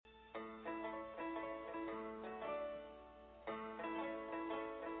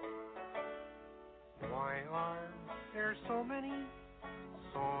are so many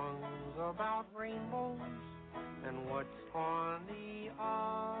songs about rainbows and what's on the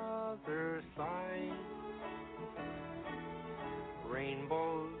other side.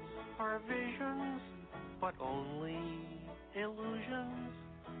 Rainbows are visions, but only illusions,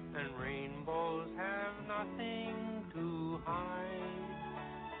 and rainbows have nothing to hide.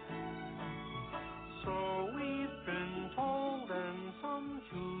 So we've been told, and some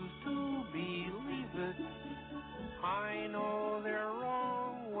choose to believe it. I know they're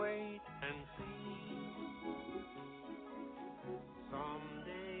wrong, wait and see.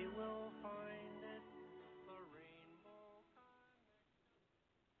 Someday we'll find it, the rainbow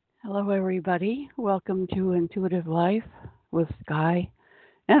connection. Hello, everybody. Welcome to Intuitive Life with Sky.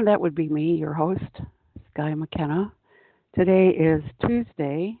 And that would be me, your host, Sky McKenna. Today is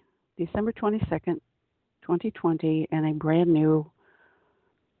Tuesday, December 22nd, 2020, and a brand new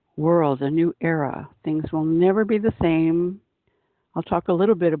world, a new era. Things will never be the same. I'll talk a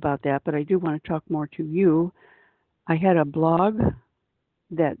little bit about that, but I do want to talk more to you. I had a blog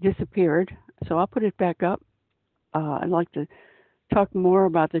that disappeared, so I'll put it back up. I'd like to talk more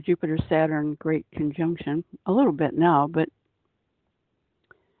about the Jupiter Saturn Great Conjunction a little bit now, but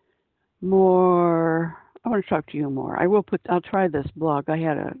more I want to talk to you more. I'll try this blog. I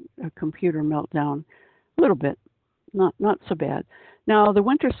had a computer meltdown a little bit, not so bad. Now the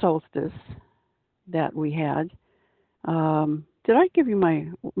winter solstice that we had, did I give you my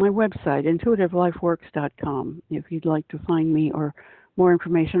website, intuitivelifeworks.com, if you'd like to find me or more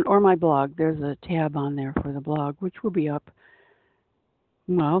information, or my blog? There's a tab on there for the blog, which will be up.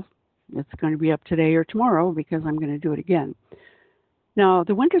 Well, it's going to be up today or tomorrow because I'm going to do it again. Now,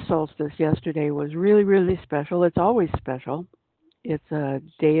 the winter solstice yesterday was really, really special. It's always special. It's a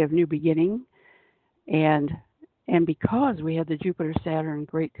day of new beginning. And because we had the Jupiter-Saturn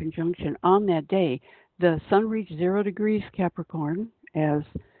Great Conjunction on that day, the sun reached 0 degrees Capricorn, as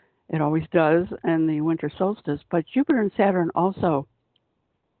it always does, in the winter solstice. But Jupiter and Saturn also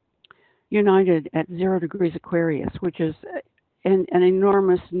united at 0 degrees Aquarius, which is an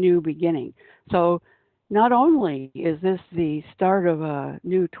enormous new beginning. So not only is this the start of a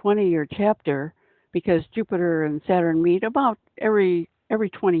new 20-year chapter, because Jupiter and Saturn meet about every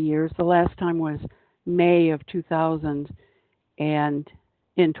 20 years. The last time was May of 2000 and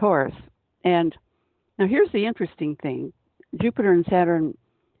in Taurus. And now here's the interesting thing. Jupiter and Saturn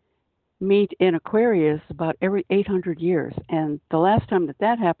meet in Aquarius about every 800 years. And the last time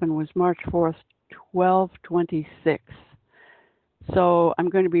that happened was March 4th, 1226. So I'm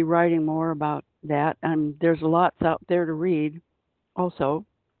going to be writing more about that. There's lots out there to read also.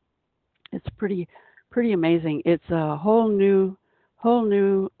 It's pretty amazing. It's a whole new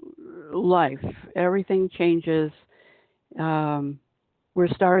life. Everything changes. We're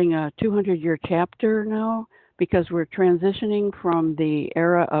starting a 200-year chapter now because we're transitioning from the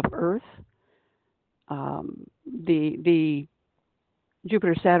era of Earth. The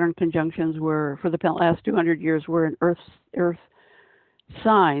Jupiter-Saturn conjunctions were, for the last 200 years, were in Earth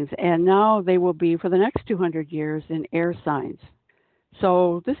signs, and now they will be for the next 200 years in air signs.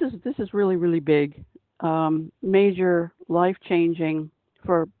 So this is really, really big, major, life-changing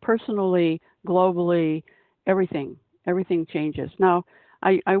for personally, globally, everything changes. Now,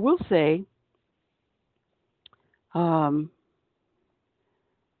 I will say a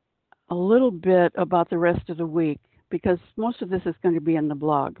little bit about the rest of the week, because most of this is going to be in the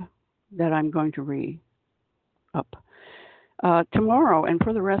blog that I'm going to read up. Tomorrow and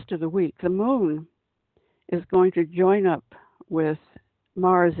for the rest of the week, the moon is going to join up with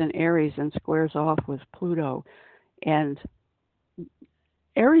Mars in Aries and squares off with Pluto. And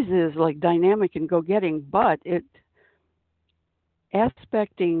Aries is like dynamic and go-getting, but it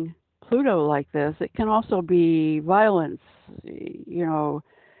aspecting Pluto like this, it can also be violence,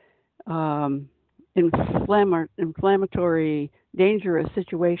 inflammatory, dangerous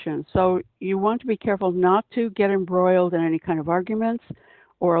situations. So you want to be careful not to get embroiled in any kind of arguments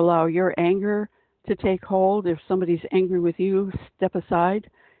or allow your anger to take hold. If somebody's angry with you, step aside.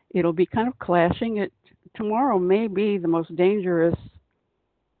 It'll be kind of clashing. Tomorrow may be the most dangerous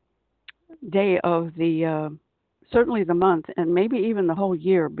day of certainly the month, and maybe even the whole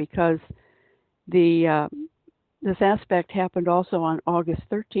year, because this aspect happened also on August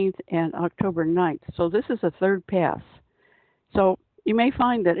 13th and October 9th. So this is a third pass. So you may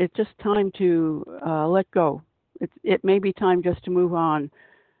find that it's just time to let go. It may be time just to move on,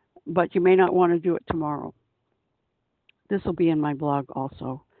 but you may not want to do it tomorrow. This will be in my blog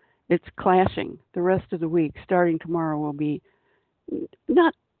also. It's clashing. The rest of the week, starting tomorrow, will be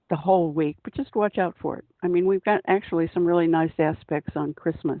not the whole week, but just watch out for it. I mean, we've got actually some really nice aspects on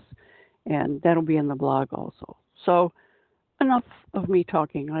Christmas, and that'll be in the blog also. So enough of me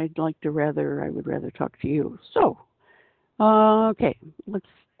talking. I would rather talk to you. So, okay, let's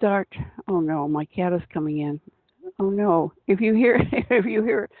start. Oh no, my cat is coming in. Oh no, if you hear, if you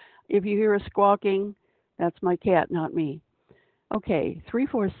hear a squawking, that's my cat, not me. Okay,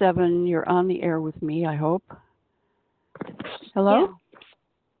 347, you're on the air with me, I hope. Hello? Yeah.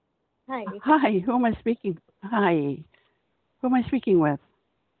 Hi. Hi, who am I speaking? Hi, who am I speaking with?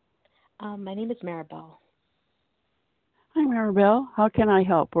 My name is Maribel. Hi, Maribel. How can I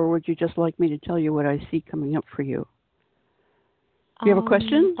help, or would you just like me to tell you what I see coming up for you? Do you have a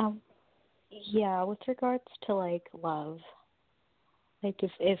question? Yeah, with regards to like love, like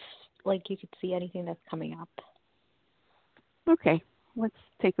if like you could see anything that's coming up. Okay, let's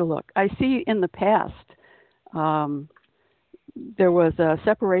take a look. I see in the past um, there was a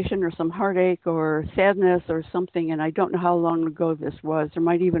separation or some heartache or sadness or something, and I don't know how long ago this was. There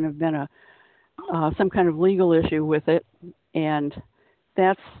might even have been a some kind of legal issue with it, and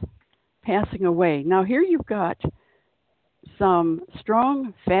that's passing away. Now here you've got some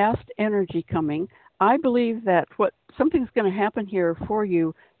strong, fast energy coming. I believe that what something's going to happen here for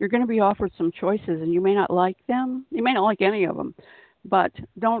you. You're going to be offered some choices, and you may not like them. You may not like any of them, but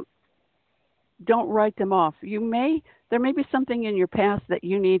don't write them off. There may be something in your past that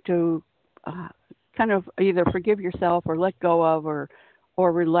you need to kind of either forgive yourself or let go of, or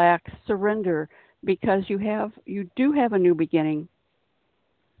relax, surrender, because you do have a new beginning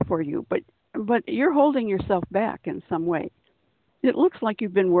for you, but you're holding yourself back in some way. It looks like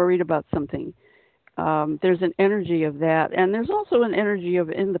you've been worried about something. There's an energy of that, and there's also an energy of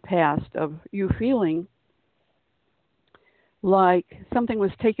in the past of you feeling like something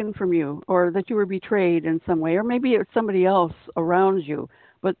was taken from you, or that you were betrayed in some way, or maybe it's somebody else around you.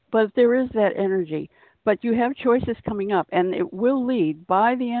 But there is that energy. But you have choices coming up, and it will lead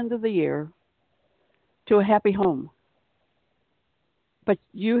by the end of the year to a happy home. But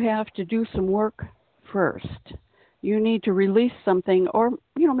you have to do some work first. You need to release something, or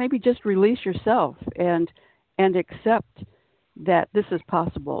maybe just release yourself and accept that this is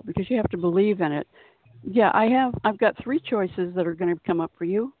possible, because you have to believe in it. Yeah, I've got three choices that are going to come up for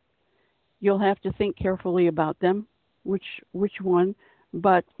you. You'll have to think carefully about them, which one,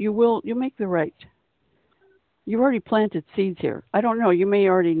 but you'll make the right. You've already planted seeds here. I don't know, you may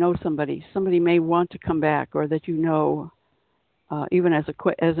already know somebody. Somebody may want to come back, or that even as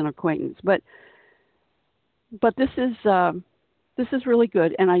an acquaintance. But this is really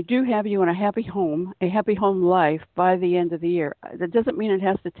good, and I do have you in a happy home life by the end of the year. That doesn't mean it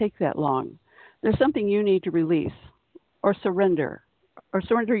has to take that long. There's something you need to release, or surrender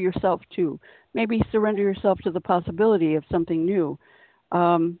yourself to. Maybe surrender yourself to the possibility of something new.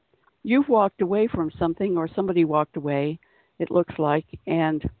 You've walked away from something, or somebody walked away, it looks like,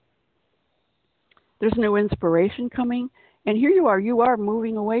 and there's new inspiration coming. And here you are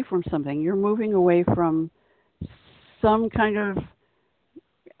moving away from something. You're moving away from some kind of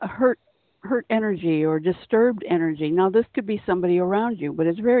hurt energy or disturbed energy. Now, this could be somebody around you, but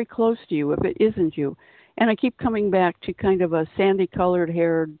it's very close to you if it isn't you. And I keep coming back to kind of a sandy-colored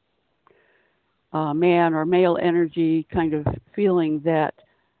haired man or male energy kind of feeling that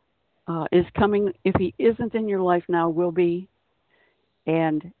is coming. If he isn't in your life now, will be.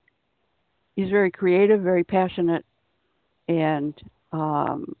 And he's very creative, very passionate, and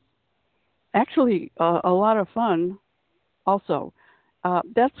actually a lot of fun also.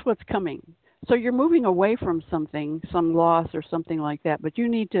 That's what's coming. So you're moving away from something, some loss or something like that, but you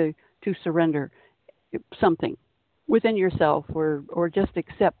need to surrender something within yourself, or just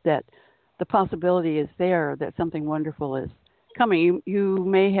accept that the possibility is there that something wonderful is coming.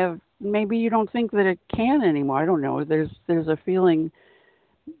 You maybe you don't think that it can anymore. I don't know. There's a feeling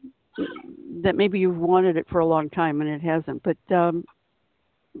that maybe you've wanted it for a long time and it hasn't, but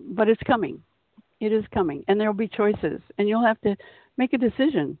it's coming. It is coming, and there'll be choices, and you'll have to make a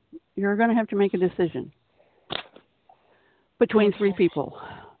decision. You're going to have to make a decision between three people.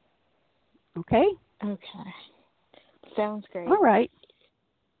 Okay? Okay. Sounds great. All right.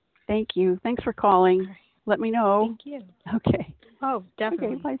 Thank you. Thanks for calling. Let me know. Thank you. Okay. Oh, definitely.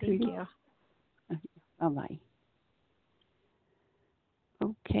 Okay, bye, Thank sweetie. you. Bye-bye.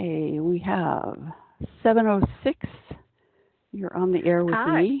 Okay, we have 706. You're on the air with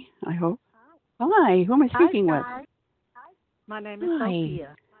Hi. me, I hope. Hi, who am I speaking with? Hi. My name is Hi.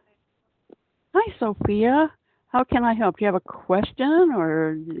 Sophia. Hi, Sophia. How can I help? Do you have a question,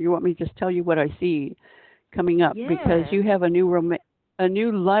 or you want me to just tell you what I see coming up? Yes. Because you have a new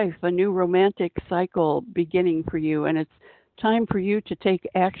life, a new romantic cycle beginning for you, and it's time for you to take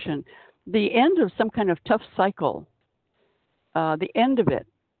action. The end of some kind of tough cycle, the end of it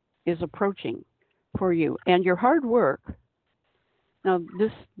is approaching. for you. And your hard work. Now,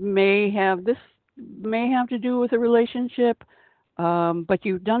 this may have to do with a relationship, but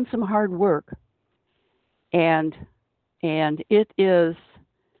you've done some hard work, and it is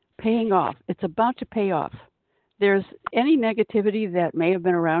paying off. It's about to pay off. There's any negativity that may have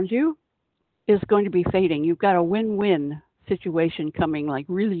been around you is going to be fading. You've got a win-win situation coming, like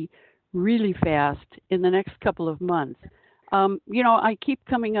really, really fast in the next couple of months. I keep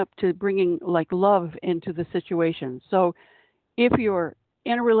coming up to bringing like love into the situation. So if you're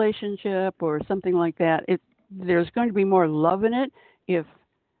in a relationship or something like that, there's going to be more love in it. If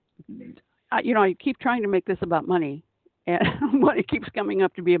I keep trying to make this about money, and but it keeps coming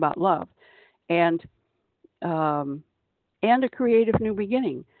up to be about love, and and a creative new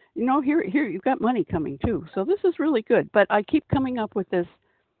beginning. Here you've got money coming too, so this is really good. But I keep coming up with this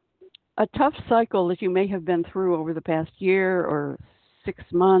a tough cycle that you may have been through over the past year or 6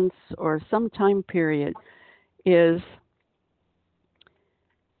 months or some time period is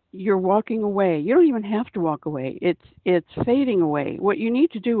you're walking away. You don't even have to walk away. It's fading away. What you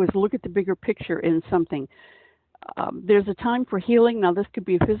need to do is look at the bigger picture in something. There's a time for healing. Now, this could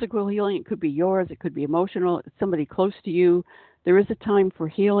be physical healing. It could be yours. It could be emotional. It's somebody close to you. There is a time for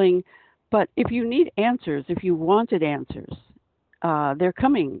healing. But if you need answers, if you wanted answers, they're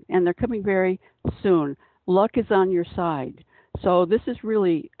coming, and they're coming very soon. Luck is on your side. So this is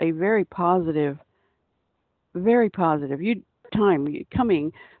really a very positive time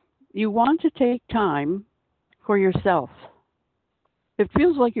coming. You want to take time for yourself. It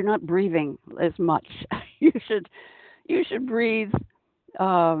feels like you're not breathing as much. You should breathe.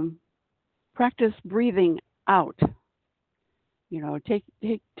 Practice breathing out.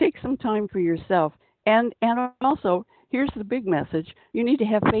 Take some time for yourself. And also, here's the big message: you need to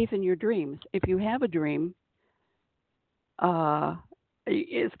have faith in your dreams. If you have a dream,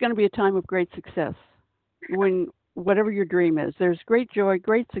 it's going to be a time of great success. When whatever your dream is, there's great joy,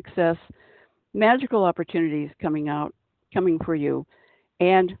 great success, magical opportunities coming for you,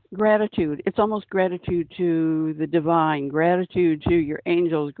 and gratitude. It's almost gratitude to the divine, gratitude to your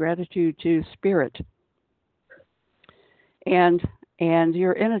angels, gratitude to spirit. And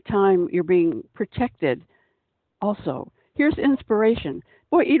you're in a time you're being protected. Also, here's inspiration.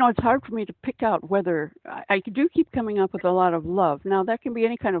 Boy, it's hard for me to pick out whether I do keep coming up with a lot of love. Now, that can be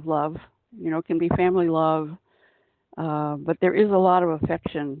any kind of love. It can be family love, but there is a lot of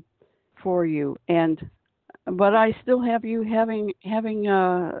affection for you. But I still have you having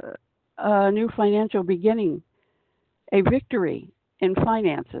a new financial beginning, a victory in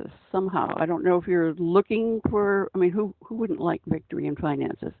finances somehow. I don't know if you're looking for. Who wouldn't like victory in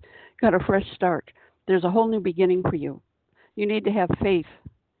finances? Got a fresh start. There's a whole new beginning for you. You need to have faith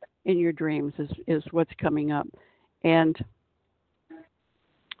in your dreams is what's coming up. And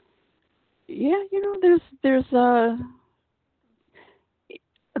yeah, there's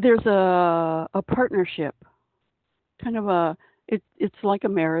a partnership, kind of it's like a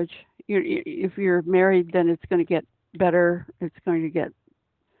marriage. If you're married, then it's going to get better.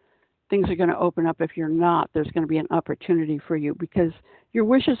 Things are going to open up. If you're not, there's going to be an opportunity for you because your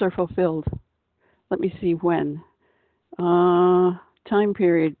wishes are fulfilled. Let me see when. Time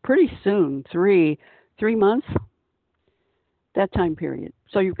period, pretty soon, 3 months, that time period.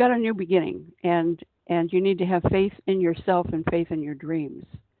 So you've got a new beginning, and you need to have faith in yourself and faith in your dreams.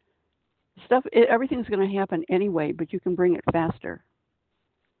 Everything's going to happen anyway, but you can bring it faster.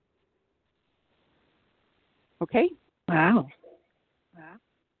 Okay? Wow.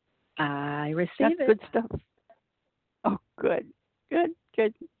 I receive That's good stuff. Oh, good.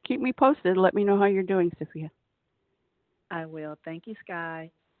 Keep me posted. Let me know how you're doing, Sophia. I will. Thank you, Sky.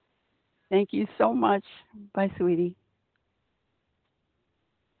 Thank you so much. Bye, sweetie.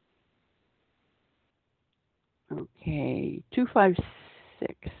 Okay,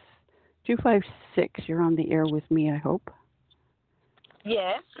 256. 256, you're on the air with me, I hope.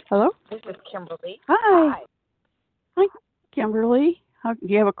 Yes. Hello? This is Kimberly. Hi. Hi, Kimberly. Do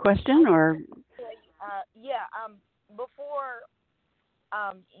you have a question or? Before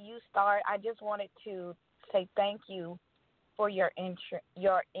you start, I just wanted to say thank you for your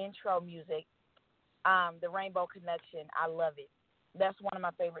intro music, the Rainbow Connection. I love it. That's one of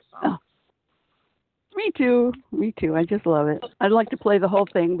my favorite songs. Oh, me too. I just love it. I'd like to play the whole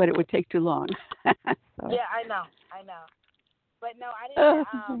thing, but it would take too long. So. Yeah, I know. But no, I didn't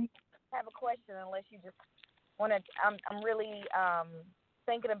have a question unless you just want to. I'm really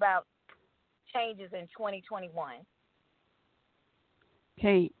thinking about changes in 2021.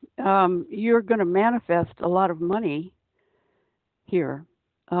 Okay, you're going to manifest a lot of money here,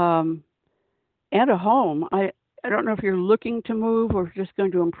 and a home. I don't know if you're looking to move or just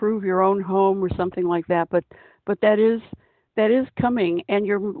going to improve your own home or something like that, but that is coming, and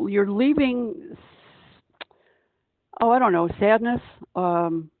you're leaving. Oh, I don't know, sadness, a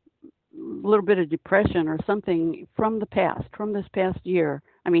little bit of depression or something from the past, from this past year.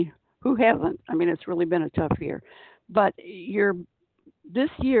 I mean, who hasn't? I mean, it's really been a tough year, but this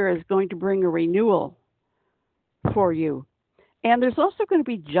year is going to bring a renewal for you. And there's also going to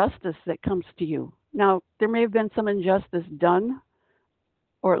be justice that comes to you. Now, there may have been some injustice done,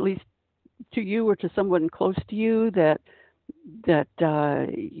 or at least to you or to someone close to you that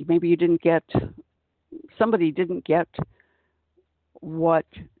maybe you didn't get, somebody didn't get what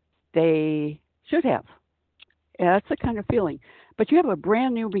they should have. Yeah, that's the kind of feeling. But you have a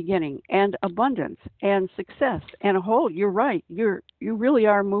brand new beginning and abundance and success and a whole. You're right. You really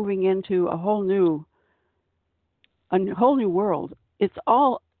are moving into a whole new world.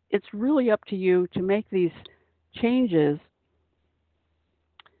 It's really up to you to make these changes.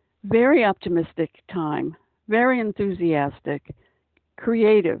 Very optimistic time, very enthusiastic,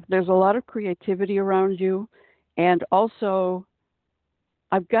 creative. There's a lot of creativity around you, and also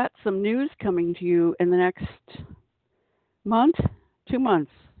I've got some news coming to you in the next month, 2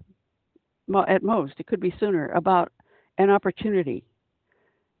 months at most. It could be sooner, about an opportunity.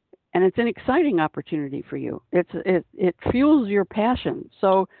 And it's an exciting opportunity for you. It fuels your passion.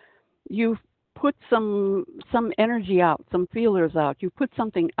 So you've put some energy out, some feelers out. You put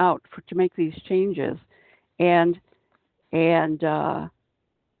something out to make these changes, and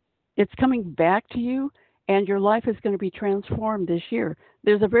it's coming back to you, and your life is going to be transformed this year.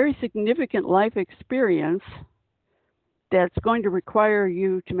 There's a very significant life experience that's going to require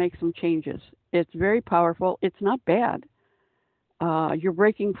you to make some changes. It's very powerful. It's not bad. You're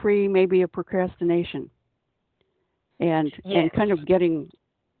breaking free maybe of procrastination and kind of getting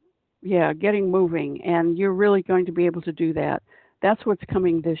moving, and you're really going to be able to do that. That's what's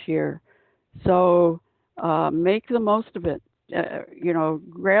coming this year. So make the most of it.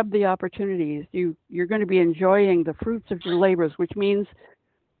 Grab the opportunities. You're going to be enjoying the fruits of your labors, which means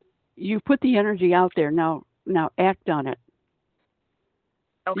you put the energy out there. Now act on it.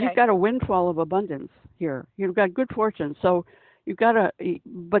 Okay. You've got a windfall of abundance here. You've got good fortune. So you've got to,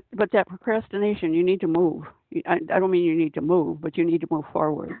 but that procrastination, you need to move. I don't mean you need to move, but you need to move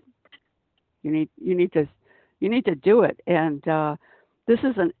forward. You need to do it. And this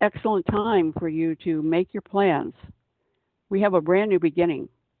is an excellent time for you to make your plans. We have a brand new beginning,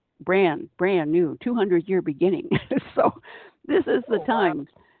 brand new 200-year beginning. So this is the time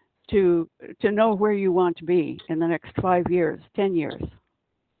to know where you want to be in the next 5 years, 10 years,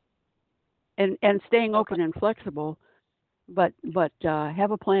 and staying open and flexible, but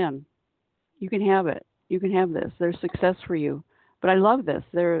have a plan. You can have it. You can have this. There's success for you. But I love this.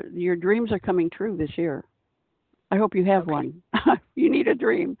 Your dreams are coming true this year. I hope you have one. You need a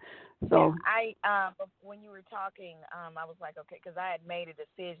dream. So when you were talking, I was like, okay, because I had made a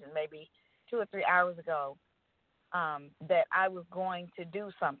decision maybe 2 or 3 hours ago that I was going to do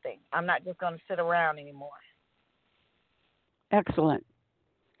something. I'm not just going to sit around anymore. Excellent.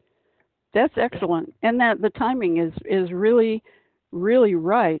 That's excellent, and that the timing is really, really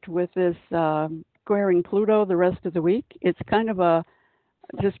right with this squaring Pluto the rest of the week. It's kind of a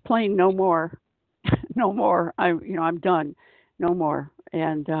just plain no more, no more. I'm done, no more,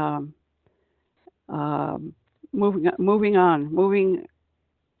 and moving on,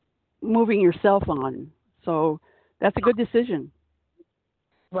 moving yourself on. So that's a good decision.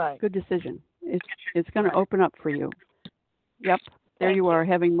 Right. Good decision. It's going to open up for you. Yep. There you are,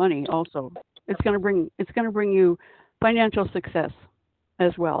 having money also. It's going to bring you financial success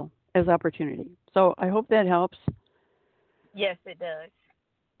as well as opportunity. So I hope that helps. Yes, it does.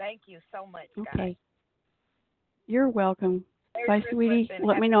 Thank you so much, guys. Okay. You're welcome. Merry Bye, sweetie. Christmas.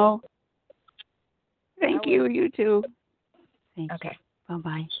 Let me know. Thank you. You too. Thank Okay. you.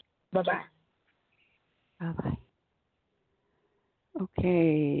 Bye-bye. Bye-bye. Bye-bye.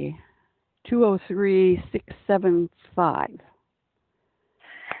 Okay. 203-675.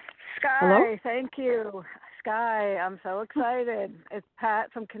 Sky, Hello? thank you. Sky, I'm so excited. It's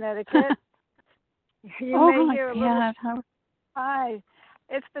Pat from Connecticut. You may hear a little. Pat. Hi.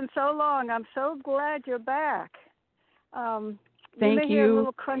 It's been so long. I'm so glad you're back. Thank may hear a you.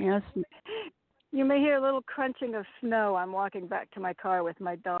 little crunch. Yes. You may hear a little crunching of snow. I'm walking back to my car with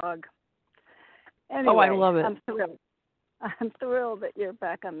my dog. Anyway, I love it. I'm thrilled. I'm thrilled that you're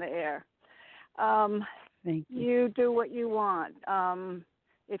back on the air. Thank you. You do what you want.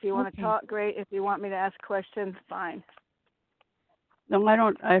 If you want to talk, great. If you want me to ask questions, fine. No, I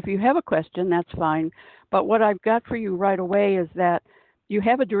don't. If you have a question, that's fine. But what I've got for you right away is that you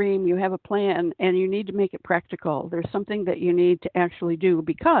have a dream, you have a plan, and you need to make it practical. There's something that you need to actually do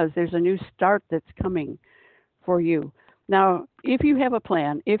because there's a new start that's coming for you. Now, if you have a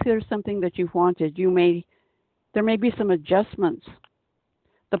plan, if there's something that you've wanted, there may be some adjustments.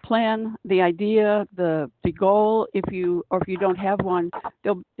 The plan, the idea, the goal, if you don't have one,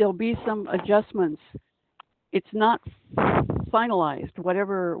 there'll be some adjustments. It's not finalized.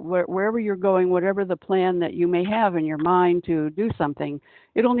 Wherever you're going, whatever the plan that you may have in your mind to do something,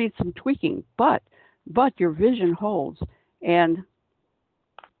 it'll need some tweaking. But your vision holds, and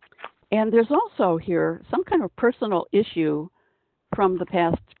there's also here some kind of personal issue from the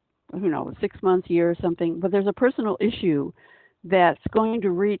past, 6 months, year or something. But there's a personal issue that's going to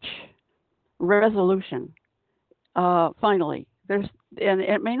reach resolution finally. And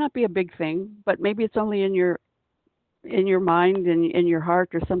it may not be a big thing, but maybe it's only in your mind and in your heart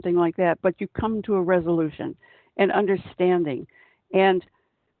or something like that. But you come to a resolution and understanding, and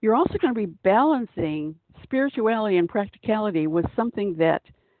you're also going to be balancing spirituality and practicality with something that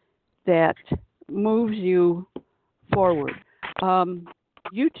moves you forward.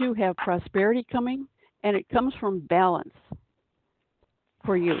 You too have prosperity coming, and it comes from balance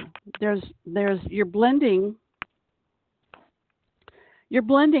for you. You're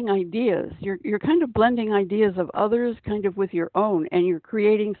blending ideas. You're kind of blending ideas of others kind of with your own, and you're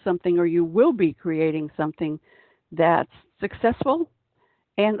creating something, or you will be creating something that's successful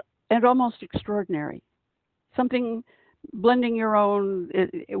and almost extraordinary. Something blending your own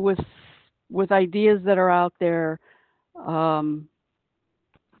with ideas that are out there,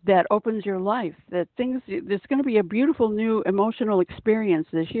 that opens your life. There's going to be a beautiful new emotional experience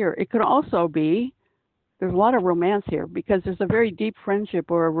this year. It could also be, there's a lot of romance here because there's a very deep friendship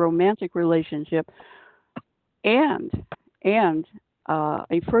or a romantic relationship, and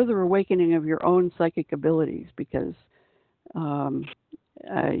a further awakening of your own psychic abilities, because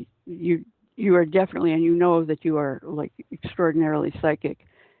you are definitely, and you know that you are like extraordinarily psychic,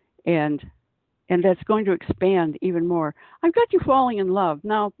 and that's going to expand even more. I've got you falling in love.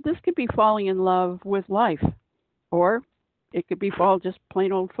 Now, this could be falling in love with life, or it could be just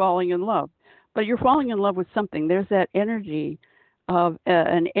plain old falling in love. But you're falling in love with something. There's that energy of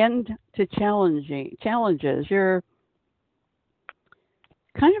an end to challenges. You're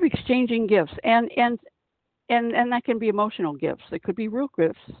kind of exchanging gifts, and that can be emotional gifts. It could be real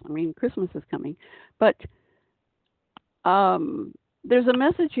gifts. I mean, Christmas is coming, but there's a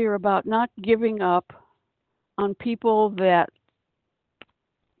message here about not giving up on people that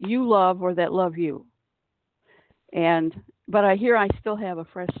you love or that love you. But I still have a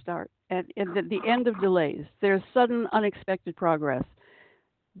fresh start. At the end of delays, there's sudden, unexpected progress.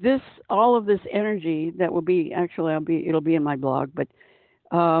 All of this energy that will be, it'll be in my blog, but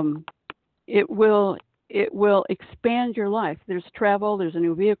it will expand your life. There's travel, there's a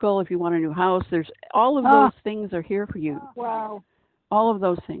new vehicle, if you want a new house, there's all of those things are here for you. Wow. All of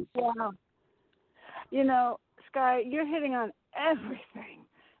those things. Wow. Sky, you're hitting on everything.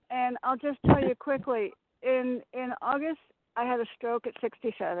 And I'll just tell you quickly, in August, I had a stroke at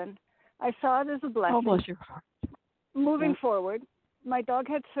 67. I saw it as a blessing. Oh, bless your heart. Moving forward, my dog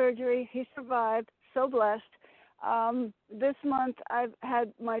had surgery. He survived. So blessed. This month, I've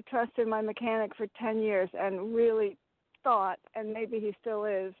had my trust in my mechanic for 10 years and really thought, and maybe he still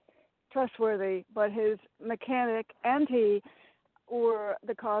is, trustworthy, but his mechanic and he were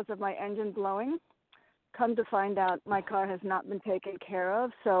the cause of my engine blowing. Come to find out, my car has not been taken care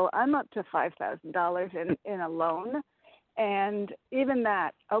of, so I'm up to $5,000 in a loan. And even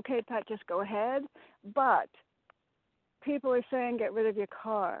that, okay, Pat, just go ahead. But people are saying get rid of your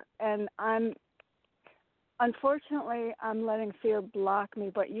car. And unfortunately, I'm letting fear block me,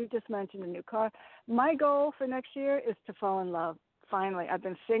 but you just mentioned a new car. My goal for next year is to fall in love. Finally, I've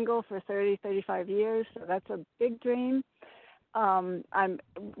been single for 35 years, so that's a big dream. I'm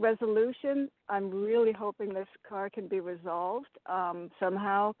really hoping this car can be resolved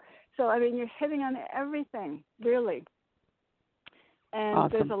somehow. So, you're hitting on everything, really. And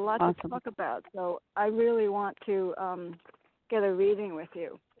awesome. There's a lot to talk about. So I really want to get a reading with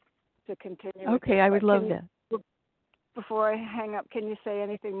you to continue. Okay, I would love that. Before I hang up, can you say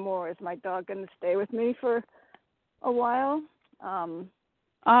anything more? Is my dog going to stay with me for a while?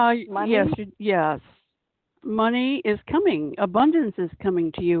 Money? Yes. Money is coming. Abundance is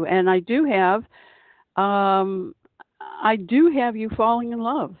coming to you, and I do have you falling in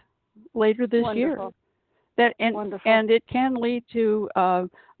love later this Wonderful. year. Wonderful. And it can lead to a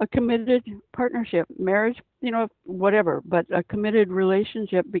committed partnership, marriage, whatever, but a committed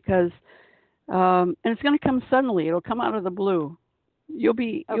relationship because, and it's going to come suddenly. It'll come out of the blue. You'll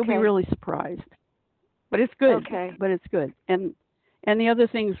be really surprised, but it's good. Okay. But it's good, and and the other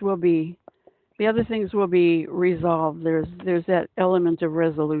things will be resolved. There's that element of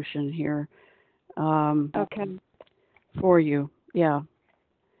resolution here Okay. for you. Yeah.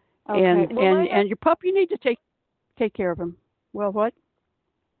 Okay. And your pup, you need to take care of him. Well, what?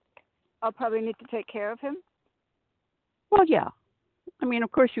 I'll probably need to take care of him. Well, yeah. I mean,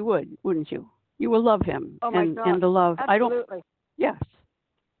 of course you would, wouldn't you? You will love him. Oh my and God. and the love. Absolutely. Yes.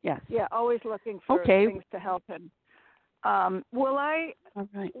 Yes. Yeah, always looking for Okay. things to help him. Will All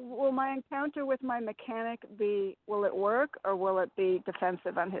right. will my encounter with my mechanic will it work or will it be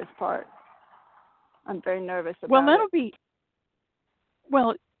defensive on his part? I'm very nervous about Well, it.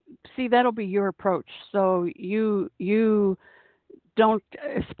 well, see, that'll be your approach. So you don't,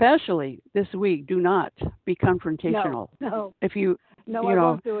 especially this week, do not be confrontational. No, If you no, you I know,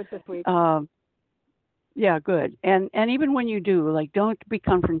 won't do it this week. yeah, good. And even when you do, like, don't be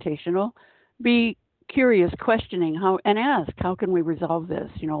confrontational. Be curious, questioning how, and ask, how can we resolve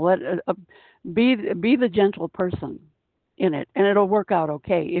this? Let be the gentle person in it, and it'll work out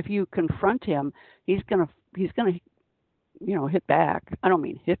okay. If you confront him, he's gonna hit back. I don't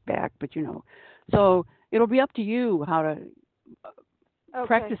mean hit back, but So it'll be up to you how to Okay.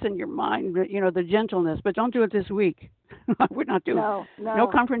 practice in your mind, the gentleness. But don't do it this week. I would not do it. No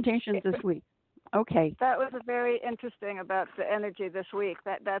confrontations this week. Okay. That was very interesting about the energy this week.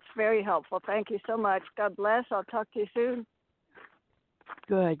 That's very helpful. Thank you so much. God bless. I'll talk to you soon.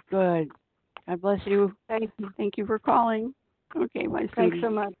 Good. God bless you. Thank you. Thank you for calling. Okay, my sweetie. Thanks so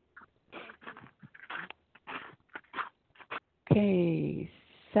much. Okay,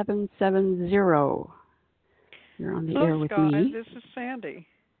 770. You're on the air with Scott. me. This is Sandy.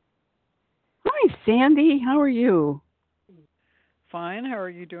 Hi, Sandy. How are you? Fine. How are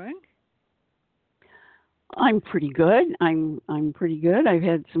you doing? I'm pretty good. I'm pretty good. I've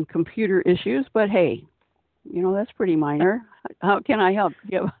had some computer issues, but hey, that's pretty minor. How can I help?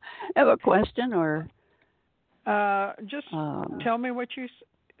 Do you have a question or? Just tell me what you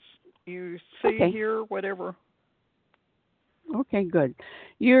see, okay. hear, whatever. Okay, good.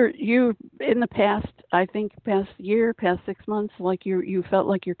 You in the past, I think past year, past 6 months, like you felt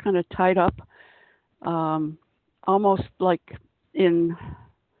like you're kind of tied up, almost like in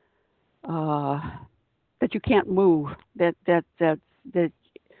that you can't move. That.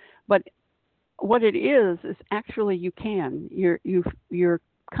 But what it is actually you can. You're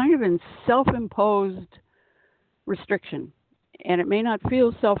kind of in self-imposed restriction, and it may not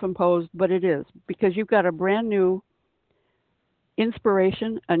feel self-imposed, but it is, because you've got a brand new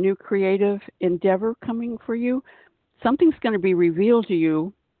inspiration, a new creative endeavor coming for you. Something's going to be revealed to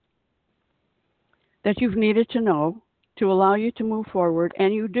you that you've needed to know to allow you to move forward,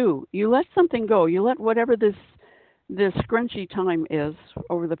 and you do. You let something go. You let whatever this scrunchy time is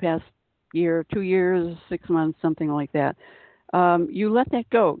over the past year, 2 years, 6 months, something like that. You let that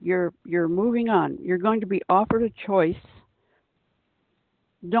go. You're moving on. You're going to be offered a choice.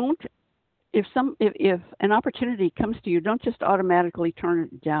 If an opportunity comes to you, don't just automatically turn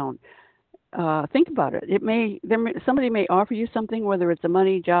it down. Think about it. Somebody may offer you something, whether it's a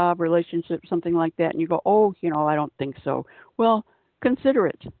money, job, relationship, something like that, and you go, oh, I don't think so. Well, consider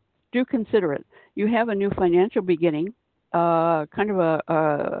it. Do consider it. You have a new financial beginning, kind of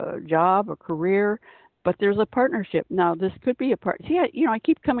a job, a career, but there's a partnership. Now, this could be a part. See, I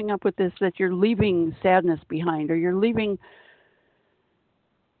keep coming up with this, that you're leaving sadness behind, or you're leaving.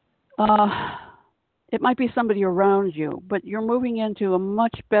 It might be somebody around you, but you're moving into a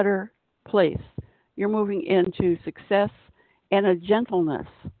much better place. You're moving into success and a gentleness.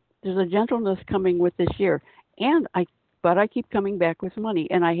 There's a gentleness coming with this year. But I keep coming back with money,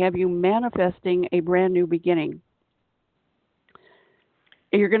 and I have you manifesting a brand new beginning.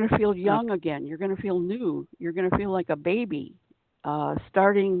 You're going to feel young again. You're going to feel new. You're going to feel like a baby,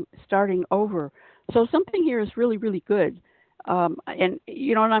 starting over. So something here is really, really good. And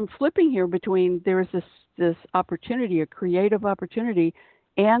I'm flipping here between, there's this opportunity, a creative opportunity,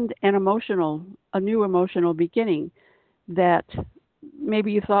 and a new emotional beginning that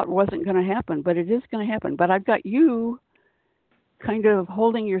maybe you thought wasn't going to happen, but it is going to happen. But I've got you kind of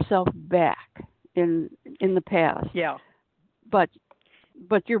holding yourself back in the past. Yeah. But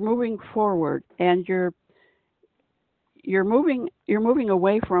you're moving forward, and you're moving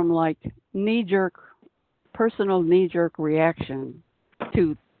away from like personal knee-jerk reaction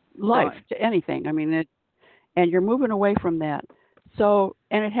to life, Right. to anything. I mean, and you're moving away from that. So,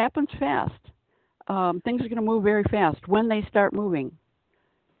 and it happens fast. Things are going to move very fast when they start moving.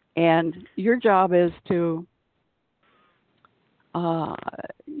 And your job is to, love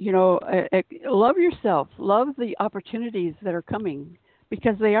yourself, love the opportunities that are coming,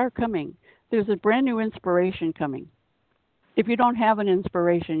 because they are coming. There's a brand new inspiration coming. if you don't have an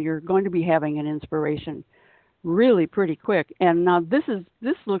inspiration, you're going to be having an inspiration really pretty quick. And now this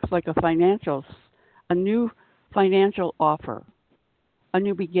looks like a new financial offer, a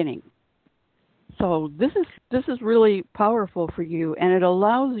new beginning. So this is really powerful for you, and it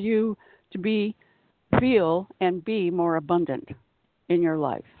allows you to feel and be more abundant in your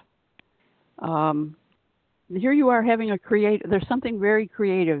life. Here you are having there's something very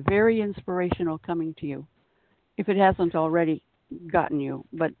creative, very inspirational coming to you, if it hasn't already gotten you.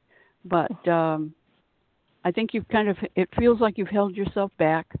 But I think it feels like you've held yourself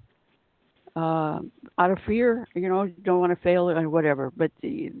back out of fear, don't want to fail or whatever. But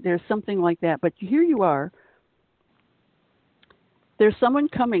there's something like that. But here you are. There's someone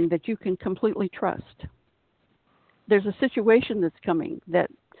coming that you can completely trust. There's a situation that's coming that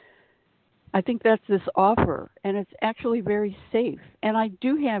I think that's this offer, and it's actually very safe. And I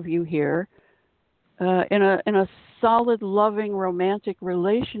do have you here in a solid, loving, romantic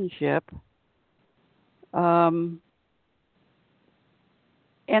relationship. And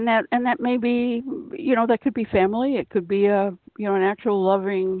that may be, that could be family. It could be an actual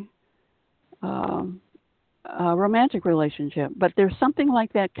loving, romantic relationship. But there's something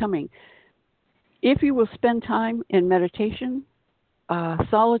like that coming. If you will spend time in meditation,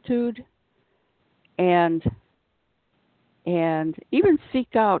 solitude, and even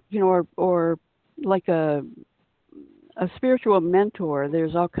seek out, or like a spiritual mentor.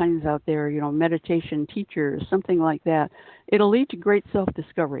 There's all kinds out there, meditation teachers, something like that. It'll lead to great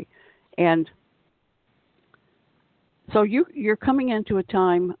self-discovery. And so you're coming into a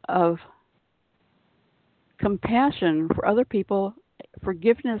time of compassion for other people,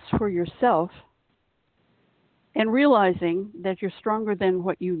 forgiveness for yourself, and realizing that you're stronger than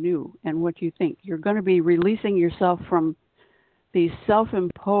what you knew and what you think. You're going to be releasing yourself from these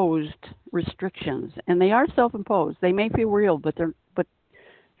self-imposed restrictions, and they are self-imposed. They may feel real, but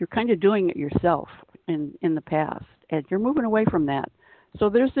you're kind of doing it yourself in the past, and you're moving away from that. So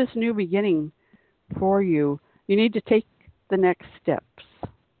there's this new beginning for you. You need to take the next steps.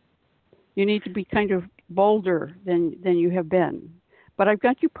 You need to be kind of bolder than you have been. But I've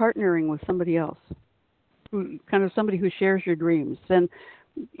got you partnering with somebody else, somebody who shares your dreams. And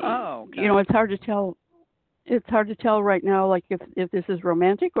okay. It's hard to tell. It's hard to tell right now, like if this is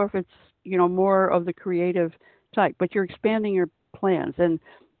romantic or if it's more of the creative type. But you're expanding your plans and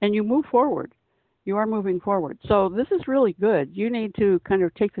you move forward. You are moving forward. So this is really good. You need to kind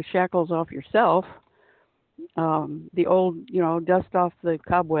of take the shackles off yourself, the old, dust off the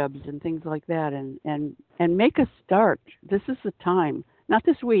cobwebs and things like that, and make a start. This is the time. Not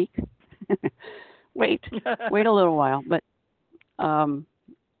this week. Wait a little while, but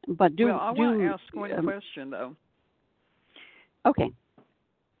do. Well, I want to ask one question though. Okay.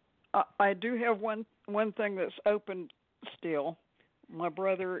 I do have one thing that's open still. My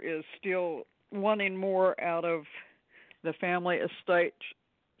brother is still wanting more out of the family estate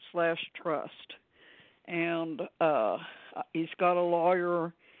 / trust, and he's got a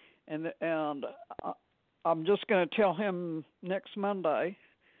lawyer, and I'm just going to tell him next Monday.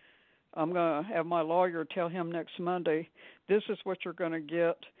 I'm going to have my lawyer tell him next Monday, this is what you're going to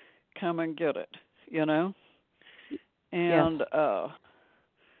get, come and get it, And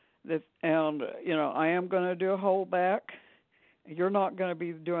yes. I am going to do a holdback. You're not going to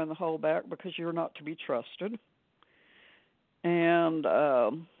be doing the holdback because you're not to be trusted. And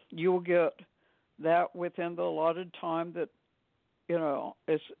you will get that within the allotted time that,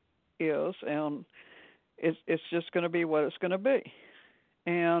 is, and it's just going to be what it's going to be.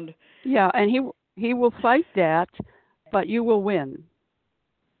 And yeah, and he will fight that, but you will win.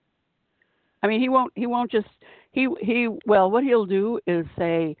 I mean, he won't just what he'll do is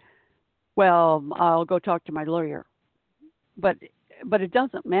say, well, I'll go talk to my lawyer. But it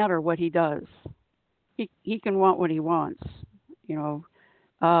doesn't matter what he does. He can want what he wants.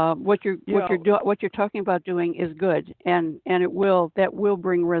 What you're talking about doing is good, and that will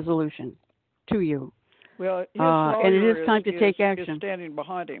bring resolution to you. Well, his lawyer and it is time to take action. Is standing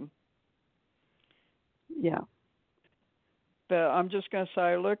behind him. Yeah. But I'm just going to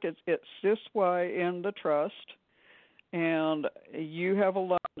say, look, it's this way in the trust, and you have a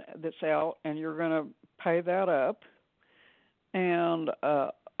loan that's out, and you're going to pay that up, and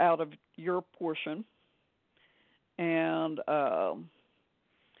out of your portion, and I'm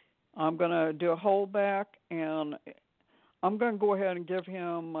going to do a holdback, and I'm going to go ahead and give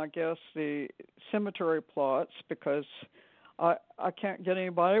him, I guess, the cemetery plots because I can't get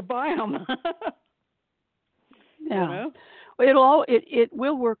anybody to buy them. Yeah, it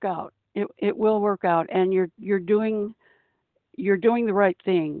will work out. It will work out, and you're doing you're doing the right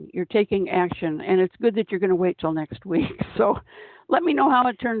thing. You're taking action, and it's good that you're going to wait till next week. So, let me know how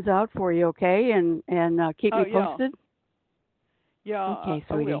it turns out for you, okay? And keep me posted. Yeah, okay,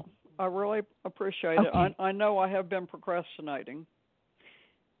 I sweetie. will. I really appreciate okay. it. I know I have been procrastinating.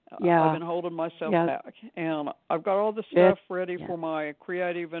 Yeah. I've been holding myself back, and I've got all the stuff ready for my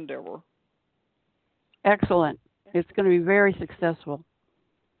creative endeavor. Excellent. It's going to be very successful.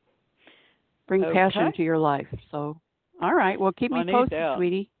 Bring passion to your life. So, all right. Well, keep me posted,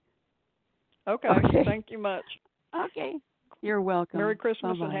 sweetie. Okay. Thank you much. Okay. You're welcome. Merry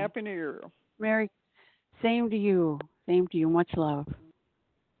Christmas Bye-bye. and Happy New Year. Same to you. Same to you. Much love.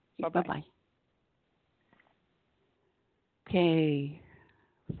 Bye-bye. Bye-bye. Okay.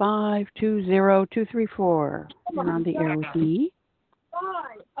 520234. You're on the air with me.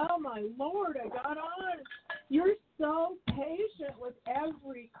 Hi. Oh, my Lord. I got on. You're so patient with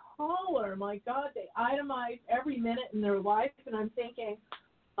every caller. My God, they itemize every minute in their life, and I'm thinking,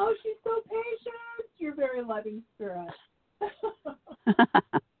 oh, she's so patient. You're a very loving spirit.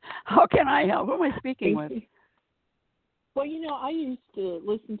 How can I help? Who am I speaking with? Well, you know, I used to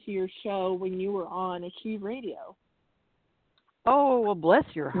listen to your show when you were on Achieve Radio. Oh, well, bless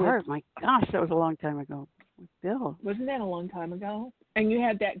your heart. My gosh, that was a long time ago. Bill. Wasn't that a long time ago? And you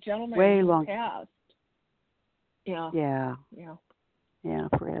had that gentleman who passed. Yeah. Yeah. Yeah. Yeah,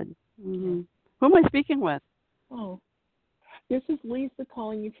 Fred. Mm-hmm. Yeah. Who am I speaking with? Oh. This is Lisa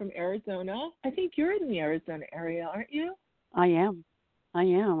calling you from Arizona. I think you're in the Arizona area, aren't you? I am.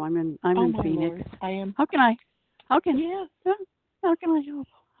 I'm in Phoenix. Lord. I am. How can I help? How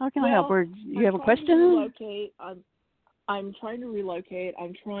can I help? Or do you have a question? I'm trying to relocate. I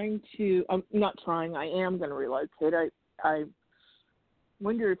am going to relocate. I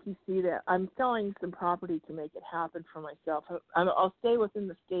wonder if you see that. I'm selling some property to make it happen for myself. I'll stay within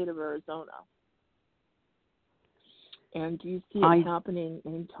the state of Arizona. And do you see it happening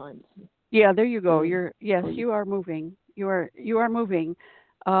anytime soon? Yeah, there you go. You are moving. You are moving.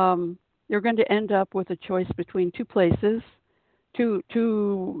 You're going to end up with a choice between two places, two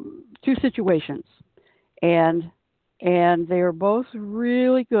situations, and they are both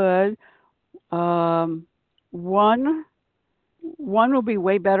really good. One will be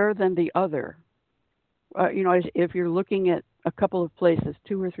way better than the other. If you're looking at a couple of places,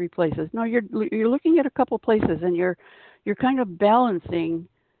 2 or 3 places. No, you're looking at a couple of places, and you're kind of balancing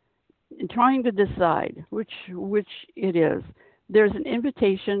and trying to decide which it is. There's an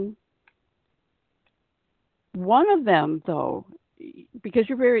invitation. One of them, though, because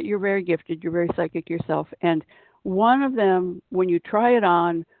you're very gifted, you're very psychic yourself, and one of them, when you try it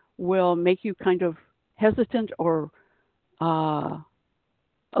on, will make you kind of hesitant or a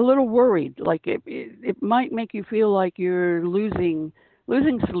little worried. Like it might make you feel like you're losing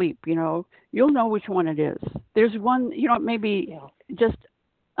sleep. You'll know which one it is. There's one, it may be just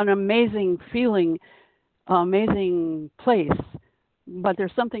an amazing feeling, amazing place, but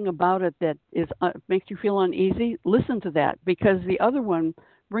there's something about it that is makes you feel uneasy. Listen to that, because the other one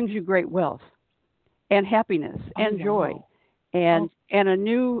brings you great wealth and happiness and joy and a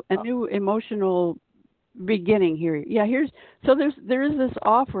new emotional beginning here. Yeah, there is this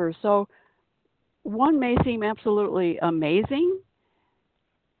offer. So one may seem absolutely amazing,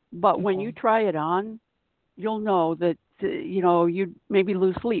 but when you try it on, you'll know that you'd maybe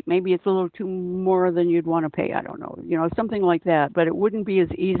lose sleep. Maybe it's a little too more than you'd want to pay. I don't know, something like that. But it wouldn't be as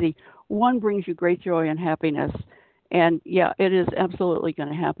easy. One brings you great joy and happiness, and yeah, it is absolutely going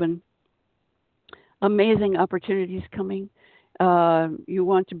to happen. Amazing opportunities coming. You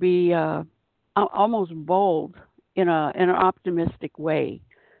want to be almost bold in an optimistic way.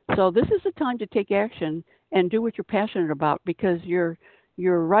 So this is the time to take action and do what you're passionate about, because you're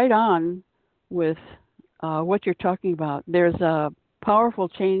right on with what you're talking about. There's a powerful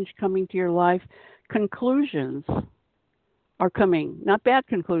change coming to your life. Conclusions are coming, not bad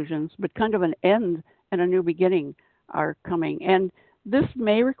conclusions, but kind of an end and a new beginning are coming. And this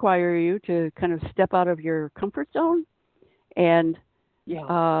may require you to kind of step out of your comfort zone, and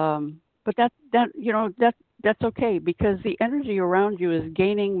but that's okay, because the energy around you is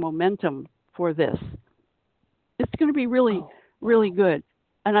gaining momentum for this. It's going to be really good.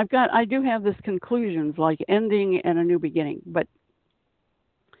 And I do have this conclusions, like ending and a new beginning, but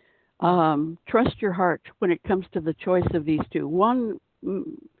trust your heart when it comes to the choice of these two. One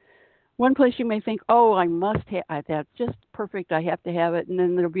place you may think, oh, I must have, that's just perfect, I have to have it. And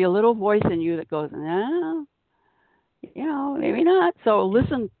then there'll be a little voice in you that goes, no, maybe not. So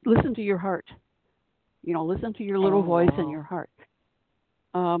listen to your heart. Listen to your little voice in your heart.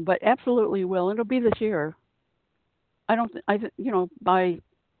 But absolutely will. It'll be this year. By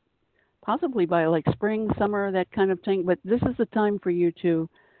possibly by like spring, summer, that kind of thing. But this is the time for you to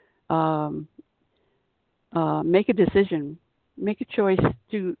um, make a decision, make a choice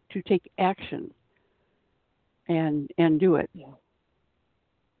to take action and do it. Yeah.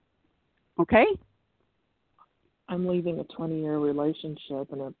 Okay? I'm leaving a 20-year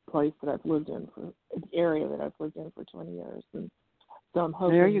relationship in a place that I've lived in for an area that I've lived in for 20 years, and so I'm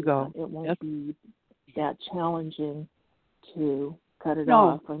hoping There you go. that it won't Yep. be that challenging to cut it No.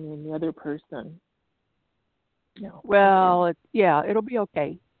 off. I mean, the other person. No. Well, it'll be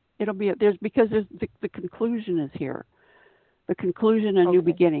okay. It'll be because the conclusion is here. The conclusion and new Okay.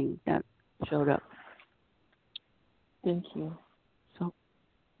 beginning that showed up. Thank you. So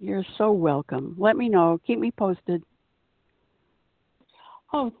you're so welcome. Let me know. Keep me posted.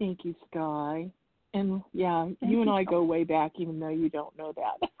 Oh, thank you, Sky. And yeah, Thank you and you I so go way back, even though you don't know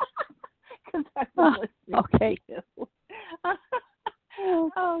that. 'Cause I've been listening okay. to you.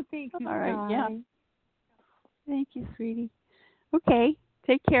 Oh, thank you, All right. Yeah. Sky. Thank you, sweetie. Okay.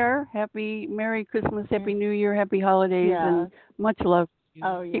 Take care. Happy Merry Christmas, Happy New Year, Happy Holidays, Yeah. and much love.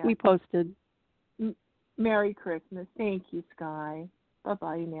 Oh, Keep yeah. me posted. Merry Christmas. Thank you, Sky.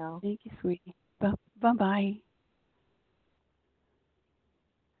 Bye-bye now. Thank you, sweetie. Bye-bye.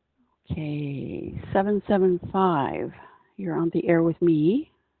 Okay, 775. You're on the air with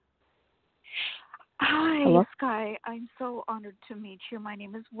me. Hi, Hello? Sky. I'm so honored to meet you. My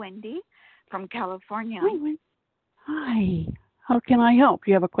name is Wendy from California. Hi, Wendy. Hi. How can I help?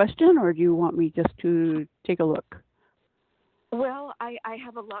 Do you have a question, or do you want me just to take a look? Well, I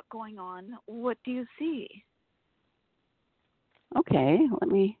have a lot going on. What do you see? Okay, let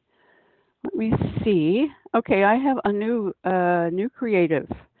me see. Okay, I have a new creative,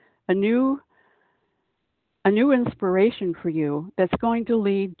 a new inspiration for you that's going to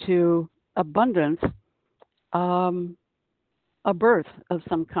lead to abundance, a birth of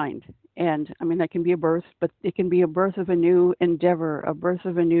some kind. And I mean, that can be a birth, but it can be a birth of a new endeavor, a birth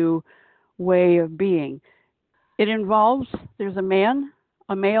of a new way of being. It involves, there's a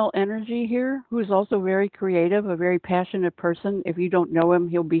male energy here who is also very creative, a very passionate person. If you don't know him,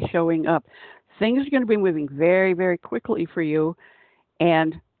 he'll be showing up. Things are going to be moving very, very quickly for you.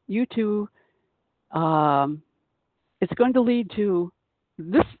 And you two, it's going to lead to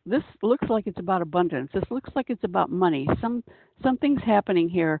this looks like it's about abundance. This looks like it's about money. Something's happening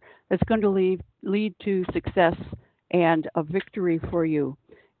here that's going to lead to success and a victory for you.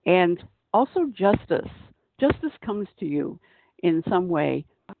 And also justice. Justice comes to you in some way.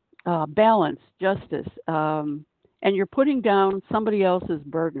 Balance, justice. And you're putting down somebody else's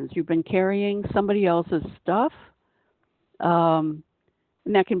burdens. You've been carrying somebody else's stuff. And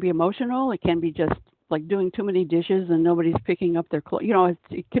that can be emotional. It can be just like doing too many dishes and nobody's picking up their clothes. You know,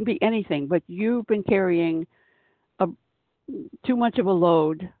 it can be anything, but you've been carrying too much of a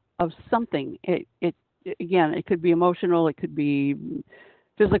load of something. It again, it could be emotional, it could be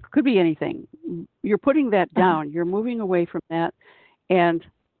physical, it could be anything. You're putting that down. You're moving away from that, and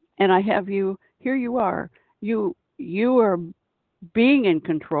I have you here. You are you are being in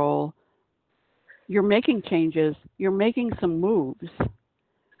control. You're making changes. You're making some moves.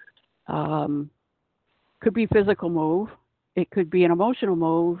 Could be physical move. It could be an emotional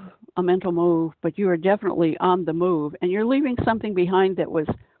move, a mental move, but you are definitely on the move, and you're leaving something behind that was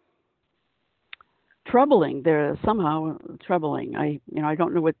troubling. There somehow troubling. I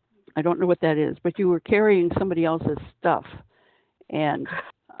don't know what that is, but you were carrying somebody else's stuff, and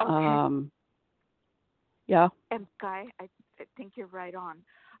Okay. Yeah. And Sky, I think you're right on.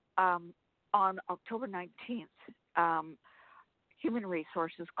 On October 19th, Human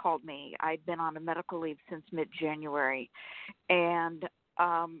Resources called me. I'd been on a medical leave since mid-January, and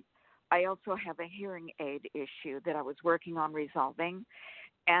I also have a hearing aid issue that I was working on resolving.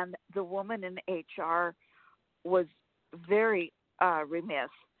 And the woman in HR was very remiss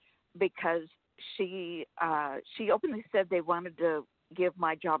because she openly said they wanted to give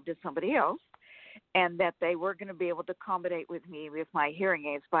my job to somebody else, and that they were going to be able to accommodate with me with my hearing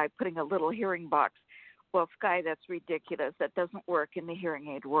aids by putting a little hearing box. Well, Sky, that's ridiculous. That doesn't work in the hearing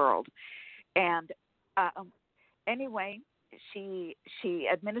aid world. And anyway, she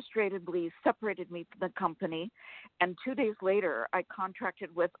administratively separated me from the company, and 2 days later, I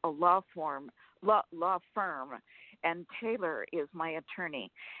contracted with a law firm, and Taylor is my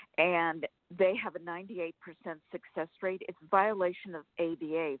attorney, and they have a 98% success rate. It's violation of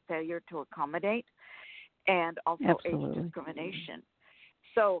ADA, failure to accommodate, and also Absolutely. age discrimination.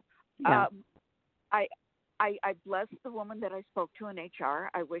 So Yeah. I bless the woman that I spoke to in HR.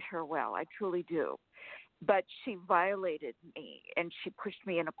 I wish her well. I truly do. But she violated me, and she pushed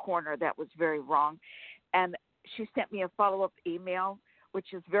me in a corner that was very wrong. And she sent me a follow-up email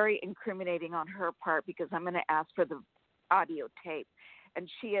which is very incriminating on her part because I'm going to ask for the audio tape. And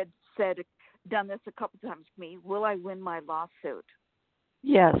she had done this a couple times to me. Will I win my lawsuit?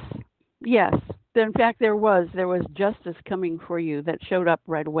 Yes. Yes. In fact, there was justice coming for you that showed up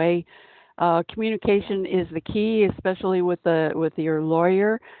right away. Communication is the key, especially with your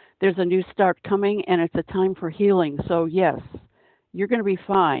lawyer. There's a new start coming, and it's a time for healing. So yes, you're going to be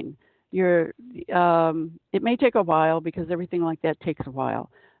fine. It may take a while because everything like that takes a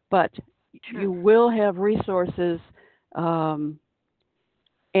while, but you will have resources,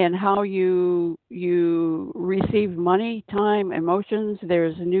 and how you receive money, time, emotions.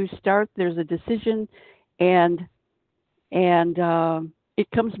 There's a new start. There's a decision, and it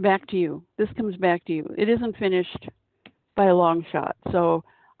comes back to you. This comes back to you. It isn't finished by a long shot. So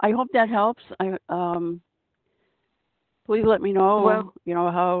I hope that helps. Please let me know. Well,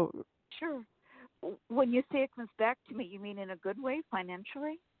 how. Sure. When you say it comes back to me, you mean in a good way,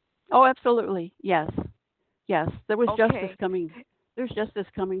 financially? Oh, absolutely. Yes. Yes. There was Okay. justice coming. There's justice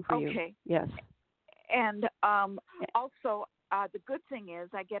coming for you. Okay. Yes. And also, the good thing is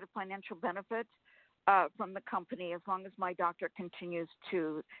I get a financial benefit from the company as long as my doctor continues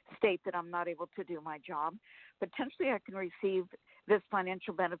to state that I'm not able to do my job. Potentially, I can receive this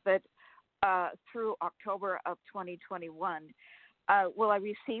financial benefit through October of 2021. Will I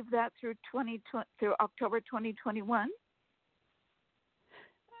receive that through October 2021?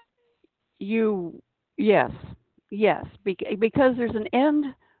 Yes, because there's an end.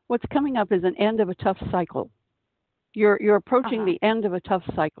 What's coming up is an end of a tough cycle. You're approaching the end of a tough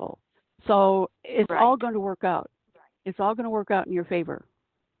cycle, so it's all going to work out. It's all going to work out in your favor.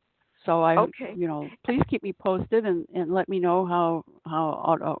 So please keep me posted and let me know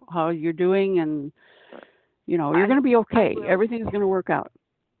how you're doing, and you're going to be okay. Everything's going to work out.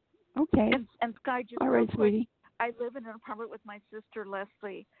 Okay. And Sky, just all right, sweetie. I live in an apartment with my sister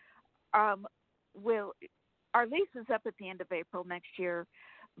Leslie. Our lease is up at the end of April next year,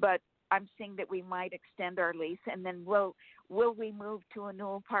 but I'm seeing that we might extend our lease, and then will we move to a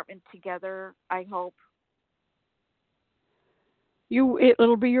new apartment together? I hope.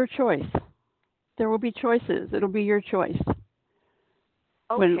 It'll be your choice. There will be choices. It'll be your choice.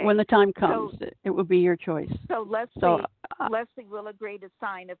 Okay. When the time comes, it will be your choice. So Leslie will agree to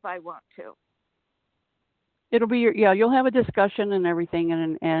sign if I want to. It'll be you'll have a discussion and everything,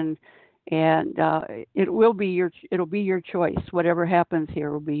 and it'll be your choice. Whatever happens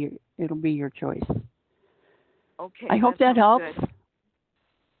here it'll be your choice. Okay. I hope that helps. Good.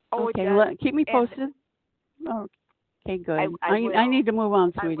 Oh, okay, it does. Keep me posted. Okay, good. I need to move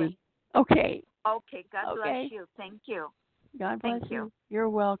on, sweetie. Okay. Okay. God bless you. Thank you. God bless Thank you. You're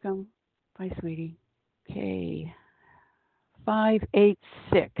welcome. Bye, sweetie. Okay.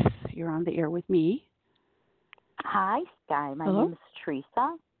 586. You're on the air with me. Hi, Sky. My name is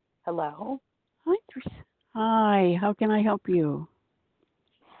Teresa. Hello. Hi, Teresa. Hi. How can I help you?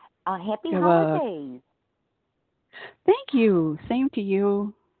 Happy holidays. Thank you. Same to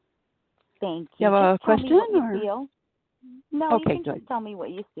you. Thank you. You have a question? Tell me what you feel. No, okay, you can just tell me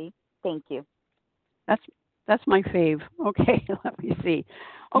what you see. Thank you. That's my fave. Okay, let me see.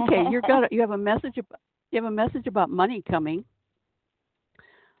 Okay, you have a message about money coming.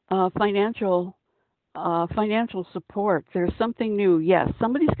 Financial support. There's something new. Yes,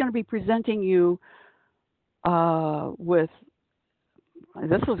 somebody's going to be presenting you with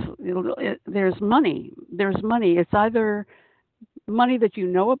there's money. There's money. It's either money that you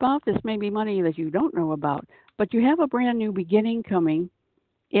know about. This may be money that you don't know about. But you have a brand new beginning coming,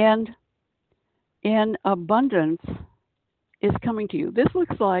 and abundance is coming to you. This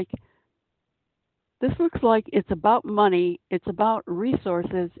looks like it's about money, it's about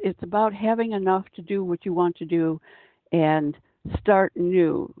resources, it's about having enough to do what you want to do and start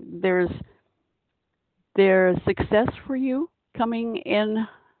new. There's success for you coming in.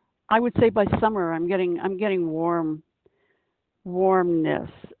 I would say by summer I'm getting warmness.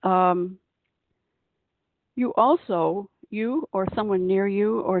 You or someone near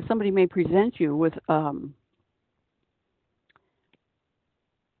you or somebody may present you with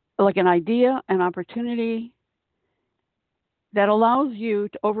like an idea, an opportunity that allows you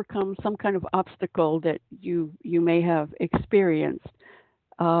to overcome some kind of obstacle that you may have experienced.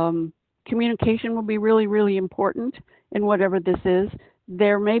 Communication will be really, really important in whatever this is.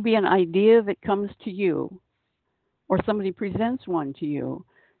 There may be an idea that comes to you or somebody presents one to you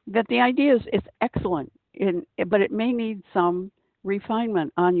that the idea is excellent, but it may need some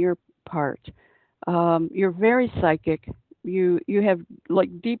refinement on your part. You're very psychic. You have like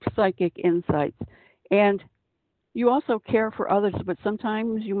deep psychic insights, and you also care for others, but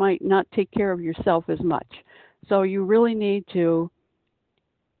sometimes you might not take care of yourself as much. So you really need to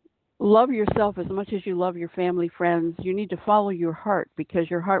love yourself as much as you love your family, friends. You need to follow your heart because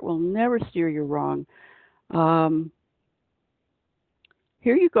your heart will never steer you wrong.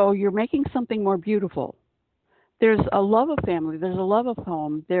 Here you go. You're making something more beautiful. There's a love of family. There's a love of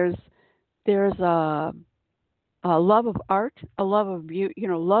home. There's a love of art, a love of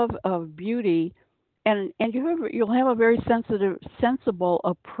love of beauty, and you'll have a very sensible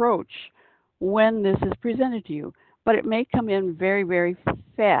approach when this is presented to you. But it may come in very, very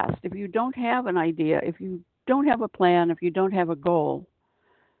fast. If you don't have an idea, if you don't have a plan, if you don't have a goal,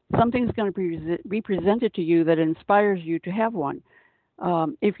 something's going to be presented to you that inspires you to have one.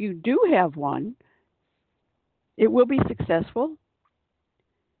 If you do have one, it will be successful,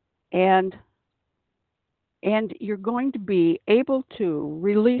 and you're going to be able to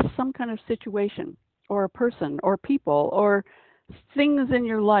release some kind of situation or a person or people or things in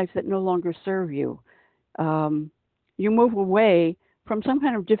your life that no longer serve you. You move away from some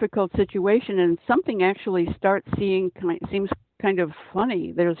kind of difficult situation and something actually seems kind of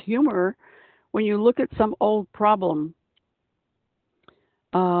funny. There's humor when you look at some old problem.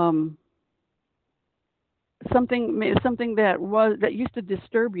 Something that used to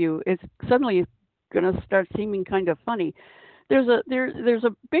disturb you is suddenly going to start seeming kind of funny. There's a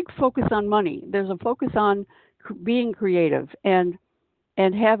big focus on money. There's a focus on being creative and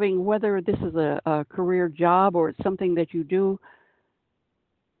having, whether this is a career job or it's something that you do,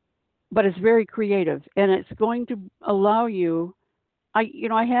 but it's very creative and it's going to allow you.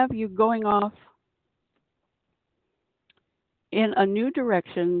 I have you going off in a new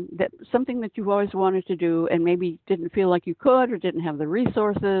direction, that something that you've always wanted to do and maybe didn't feel like you could or didn't have the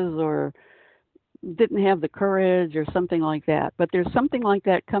resources or didn't have the courage or something like that. But there's something like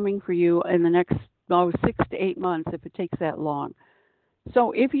that coming for you in the next 6 to 8 months if it takes that long.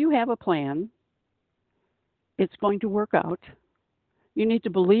 So if you have a plan, it's going to work out. You need to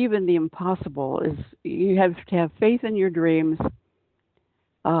believe in the impossible. You have to have faith in your dreams.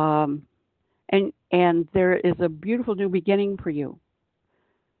 And there is a beautiful new beginning for you.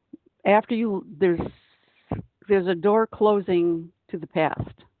 After there's a door closing to the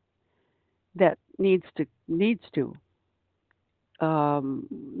past that needs to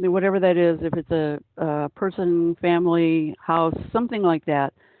whatever that is, if it's a person, family, house, something like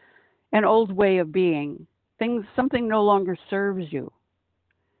that, an old way of being, something no longer serves you,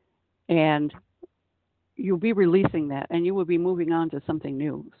 and you'll be releasing that, and you will be moving on to something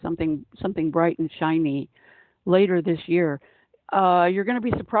new, something bright and shiny later this year. You're going to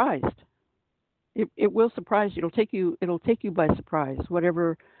be surprised. It will surprise you. It'll take you by surprise.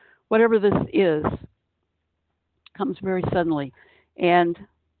 Whatever this is comes very suddenly, and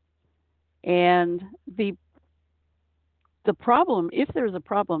the problem, if there's a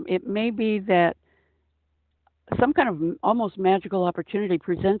problem, it may be that some kind of almost magical opportunity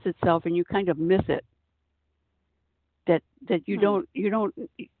presents itself, and you kind of miss it. That you don't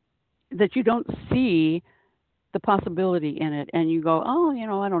see the possibility in it, and you go, oh,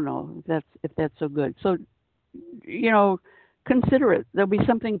 I don't know if that's so good. So, consider it. There'll be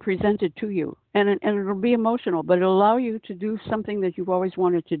something presented to you, and it'll be emotional, but it'll allow you to do something that you've always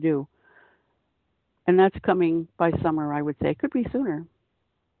wanted to do, and that's coming by summer, I would say. It could be sooner.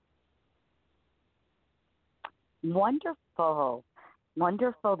 Wonderful.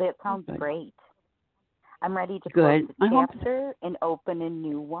 That sounds great. I'm ready to Good. close the chapter and open a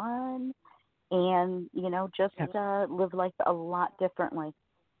new one, and just live life a lot differently.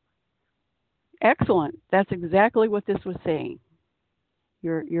 Excellent. That's exactly what this was saying.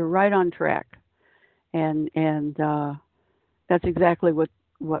 You're right on track, and that's exactly what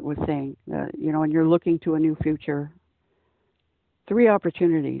was saying. And you're looking to a new future. 3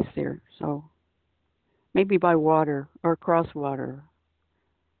 opportunities there. So maybe by water or across water.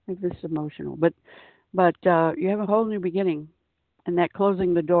 Maybe this is emotional, but you have a whole new beginning, and that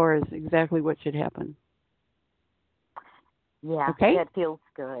closing the door is exactly what should happen. Yeah, okay? That feels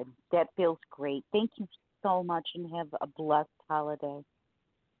good. That feels great. Thank you so much, and have a blessed holiday.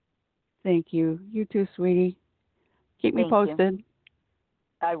 Thank you. You too, sweetie. Keep me posted. You.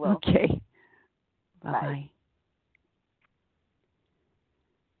 I will. Okay. Bye-bye. Bye.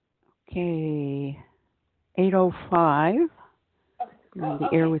 Okay. 8:05. You're on the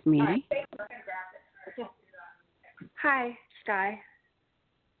air with me. Right. Hi, Sky.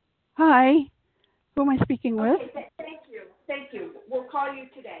 Hi. Who am I speaking with? Okay, thank you. We'll call you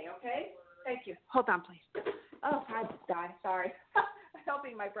today, okay? Thank you. Hold on, please. Oh, hi, Sky. Sorry.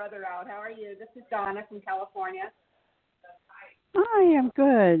 Helping my brother out. How are you? This is Donna from California. I am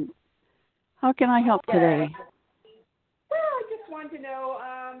good. How can I help today? Well, I just wanted to know,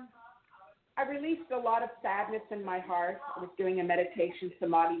 I released a lot of sadness in my heart. I was doing a meditation,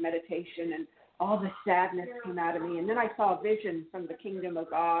 samadhi meditation, and all the sadness came out of me. And then I saw a vision from the kingdom of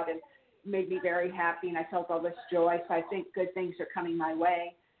God, and it made me very happy, and I felt all this joy. So I think good things are coming my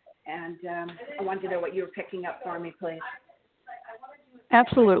way. And I wanted to know what you were picking up for me, please.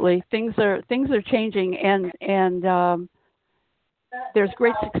 Absolutely, things are changing, and there's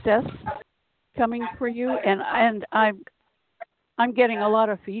great success coming for you, and I'm getting a lot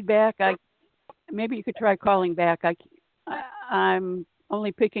of feedback. Maybe you could try calling back. I'm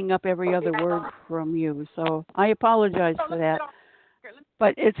only picking up every other word from you, so I apologize for that.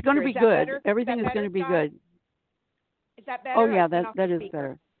 But it's going to be good. Better? Everything is going to be good. Is that better? Oh yeah, that is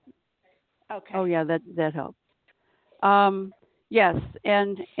better. Okay. Oh yeah, that helps. Yes,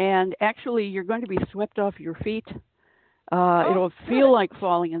 and actually, you're going to be swept off your feet. It'll feel like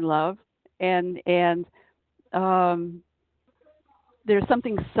falling in love, and there's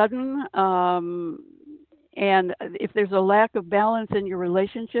something sudden. And if there's a lack of balance in your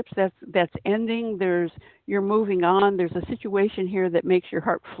relationships, that's ending. You're moving on. There's a situation here that makes your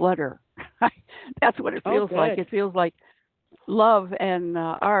heart flutter. That's what it feels like. It feels like love and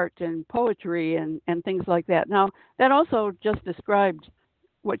art and poetry and things like that. Now, that also just described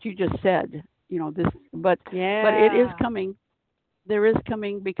what you just said. But it is coming. There is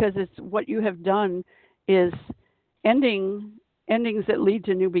coming, because it's what you have done is endings that lead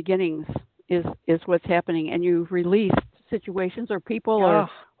to new beginnings is what's happening, and you've released situations or people or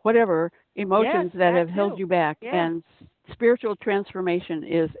whatever emotions that have held you back, and spiritual transformation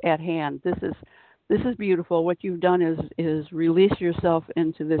is at hand. This is beautiful. What you've done is release yourself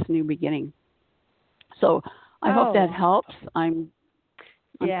into this new beginning. So I hope that helps. I'm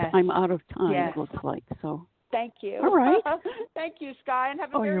out of time. It looks like so. Thank you. All right. Thank you, Sky, and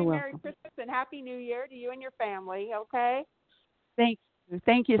have a very you're Merry welcome. Christmas and Happy New Year to you and your family. Okay.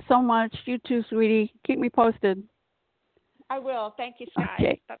 Thank you so much. You too, sweetie. Keep me posted. I will. Thank you, Sky.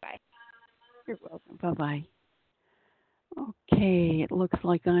 Okay. Bye-bye. You're welcome. Bye-bye. Okay, it looks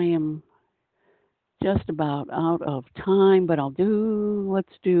like I am just about out of time, but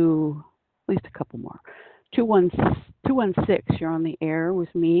let's do at least a couple more. 216, you're on the air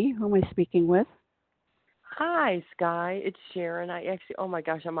with me. Who am I speaking with? Hi, Sky. It's Sharon. Oh my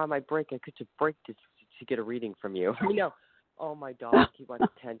gosh, I'm on my break. I took a break to get a reading from you. Oh, my dog, he wants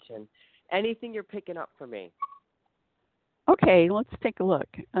attention. Anything you're picking up for me? Okay, let's take a look.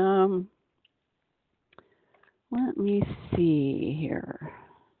 Let me see here.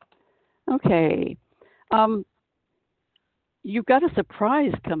 Okay. You've got a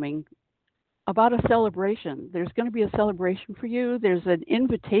surprise coming about a celebration. There's going to be a celebration for you. There's an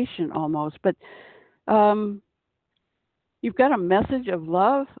invitation almost, but you've got a message of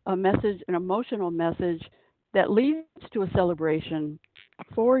love, an emotional message that leads to a celebration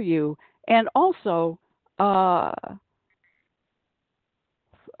for you, and also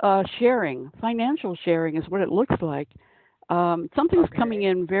sharing, financial sharing is what it looks like. Something's coming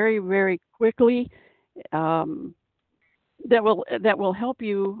in very, very quickly that will help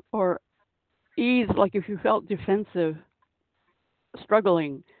you or ease, like if you felt defensive,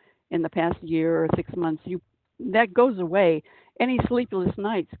 struggling in the past year or 6 months, that goes away. Any sleepless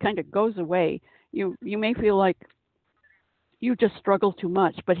nights kind of goes away. You may feel like you just struggle too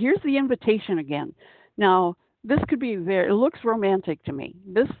much, but here's the invitation again. Now, this could be it looks romantic to me.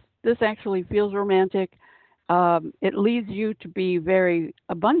 This actually feels romantic. It leads you to be very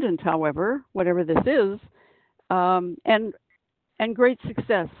abundant, however, whatever this is, and great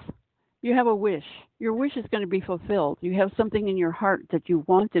success. You have a wish. Your wish is going to be fulfilled. You have something in your heart that you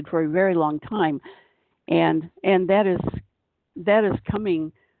wanted for a very long time, and that is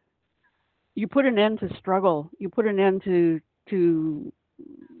coming. You put an end to struggle. You put an end to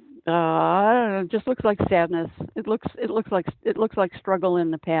I don't know, it just looks like sadness. It looks like struggle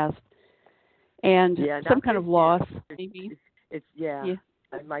in the past, and some kind of loss. Maybe. It's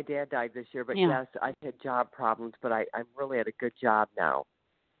my dad died this year, but yes, I've had job problems, but I'm really at a good job now.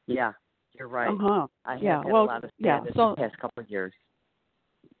 Yeah, you're right. I have had a lot of sadness the past couple of years.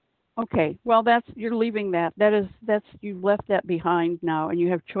 Okay, well you're leaving that. That's you've left that behind now, and you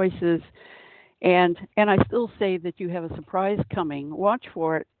have choices. And I still say that you have a surprise coming. Watch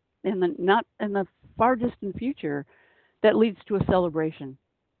for it not in the far distant future that leads to a celebration.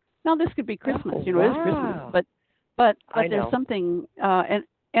 Now this could be Christmas, it is Christmas, but there's something and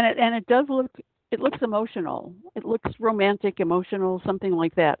it does looks emotional. It looks romantic, emotional, something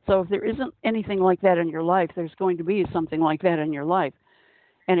like that. So if there isn't anything like that in your life, there's going to be something like that in your life.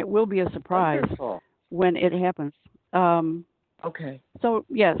 And it will be a surprise when it happens. Okay. So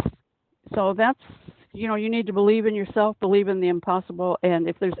yes. So that's you need to believe in yourself, believe in the impossible, and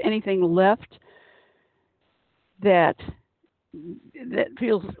if there's anything left that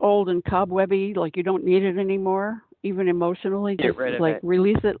feels old and cobwebby, like you don't need it anymore, even emotionally, Get just rid of like it.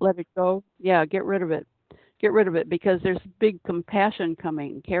 release it, let it go. Yeah, get rid of it. Get rid of it because there's big compassion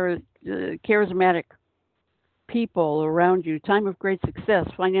coming, charismatic people around you, time of great success,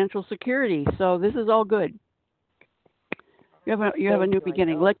 financial security. So this is all good. You have a new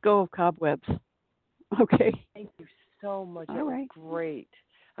beginning. Let go of cobwebs. Okay. Thank you so much. All That was right. great.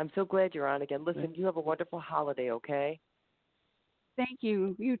 I'm so glad you're on again. Listen, you have a wonderful holiday, okay? Thank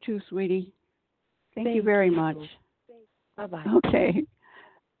you. You too, sweetie. Thank you very much. Bye-bye. Okay.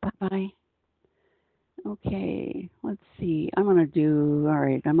 Bye-bye. Okay, let's see. I'm going to do, all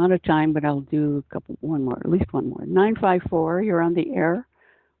right, I'm out of time, but I'll do one more, at least one more. 954, you're on the air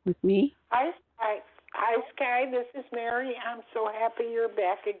with me. Hi, Sky. Hi, Sky. This is Mary. I'm so happy you're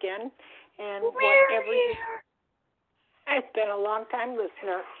back again. And I've been a long time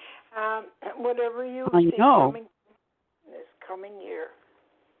listener. Whatever you I see know. coming this coming year.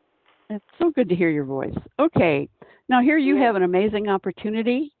 It's so good to hear your voice. Okay, now here you have an amazing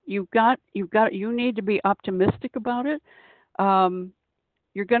opportunity. You need to be optimistic about it.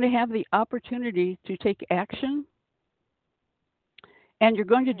 You're going to have the opportunity to take action, and you're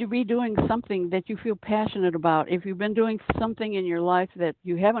going to be doing something that you feel passionate about. If you've been doing something in your life that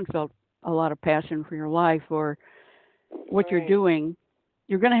you haven't felt a lot of passion for your life or what you're doing,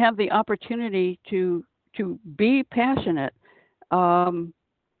 you're going to have the opportunity to be passionate.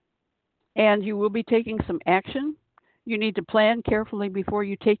 And you will be taking some action. You need to plan carefully before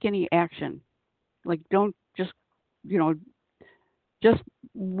you take any action. Like, don't just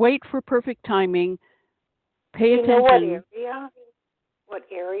wait for perfect timing. Pay attention. What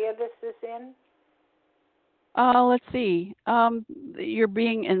area this is in? Let's see. You're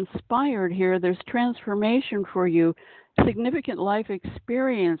being inspired here. There's transformation for you. Significant life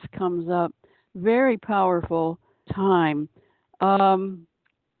experience comes up. Very powerful time.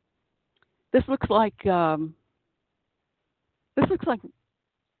 This looks like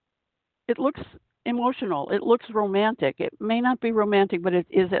it looks emotional. It looks romantic. It may not be romantic, but it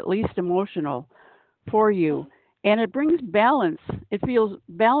is at least emotional for you. And it brings balance. It feels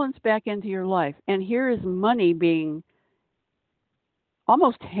balance back into your life. And here is money being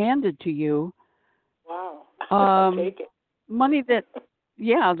almost handed to you. Wow. I'll take it. Money that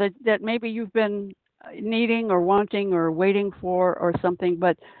maybe you've been needing or wanting or waiting for or something,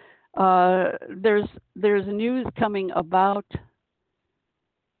 but there's news coming about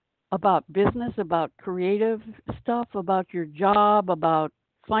business, about creative stuff, about your job, about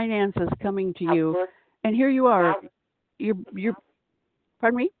finances coming to you. And here you are. You're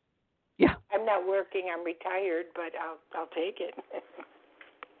pardon me? Yeah. I'm not working. I'm retired, but I'll take it.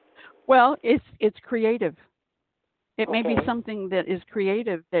 Well, it's creative. It may be something that is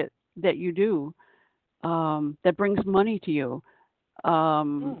creative that you do that brings money to you.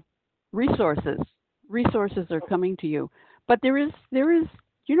 Resources are coming to you, but there is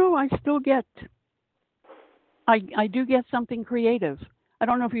I do get something creative. I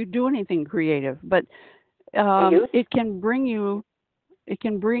don't know if you do anything creative, but it can bring you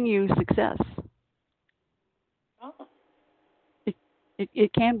success.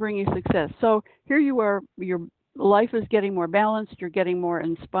 It can bring you success. So here you are, your life is getting more balanced, you're getting more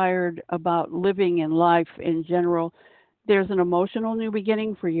inspired about living in life in general. There's an emotional new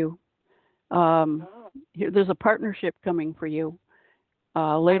beginning for you. There's a partnership coming for you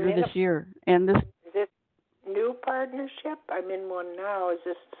later this year. And is this new partnership? I'm in one now. Is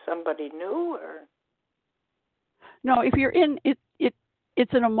this somebody new or? No, if you're in it,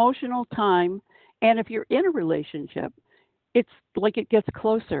 it's an emotional time, and if you're in a relationship, it's like it gets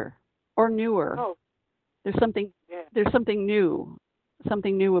closer or newer. Oh. There's something new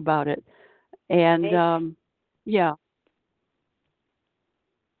about it, and yeah.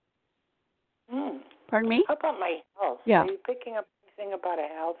 Pardon me? How about my health? Yeah. Are you picking up anything about a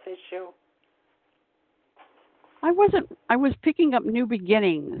health issue? I was picking up new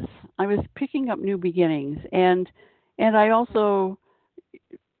beginnings. And I also,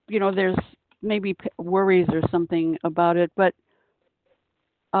 there's maybe worries or something about it, but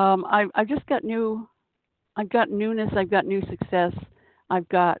I've just got I've got newness, I've got new success, I've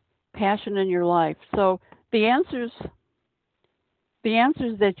got passion in your life. So the answers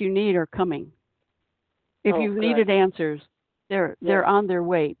that you need are coming. If you've needed answers, they're on their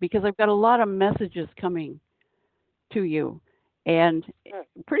way, because I've got a lot of messages coming to you, and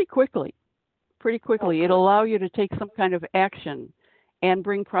pretty quickly. It'll allow you to take some kind of action and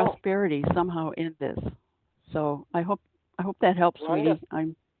bring prosperity somehow in this. So I hope that helps, sweetie.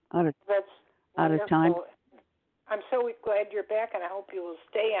 I'm out of time. I'm so glad you're back, and I hope you will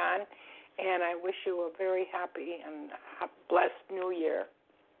stay on. And I wish you a very happy and blessed New Year.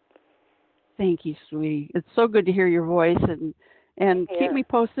 Thank you, sweetie. It's so good to hear your voice, and keep me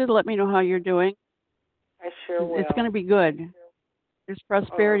posted. Let me know how you're doing. I sure will. It's going to be good. There's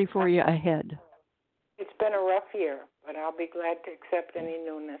prosperity for you ahead. It's been a rough year, but I'll be glad to accept any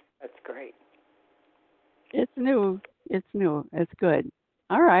newness. That's great. It's new. It's new. It's good.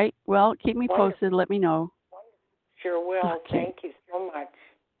 All right. Well, keep me posted. Let me know. Sure will. Okay. Thank you so much.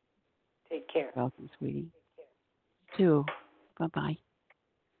 Take care. You're welcome, sweetie. You too. Bye-bye.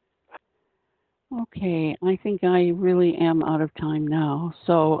 Okay, I think I really am out of time now,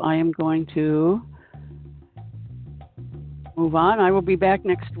 so I am going to move on. I will be back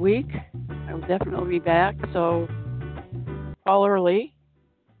next week. I will definitely be back, so call early.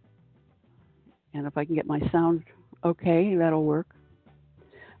 And if I can get my sound okay, that'll work.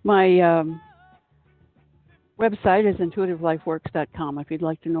 My website is intuitivelifeworks.com if you'd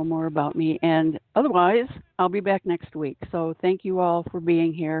like to know more about me. And otherwise, I'll be back next week. So thank you all for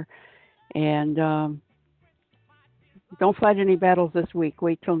being here. And don't fight any battles this week.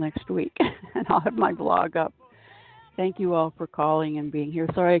 Wait till next week, and I'll have my blog up. Thank you all for calling and being here.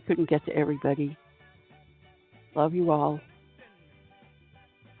 Sorry I couldn't get to everybody. Love you all.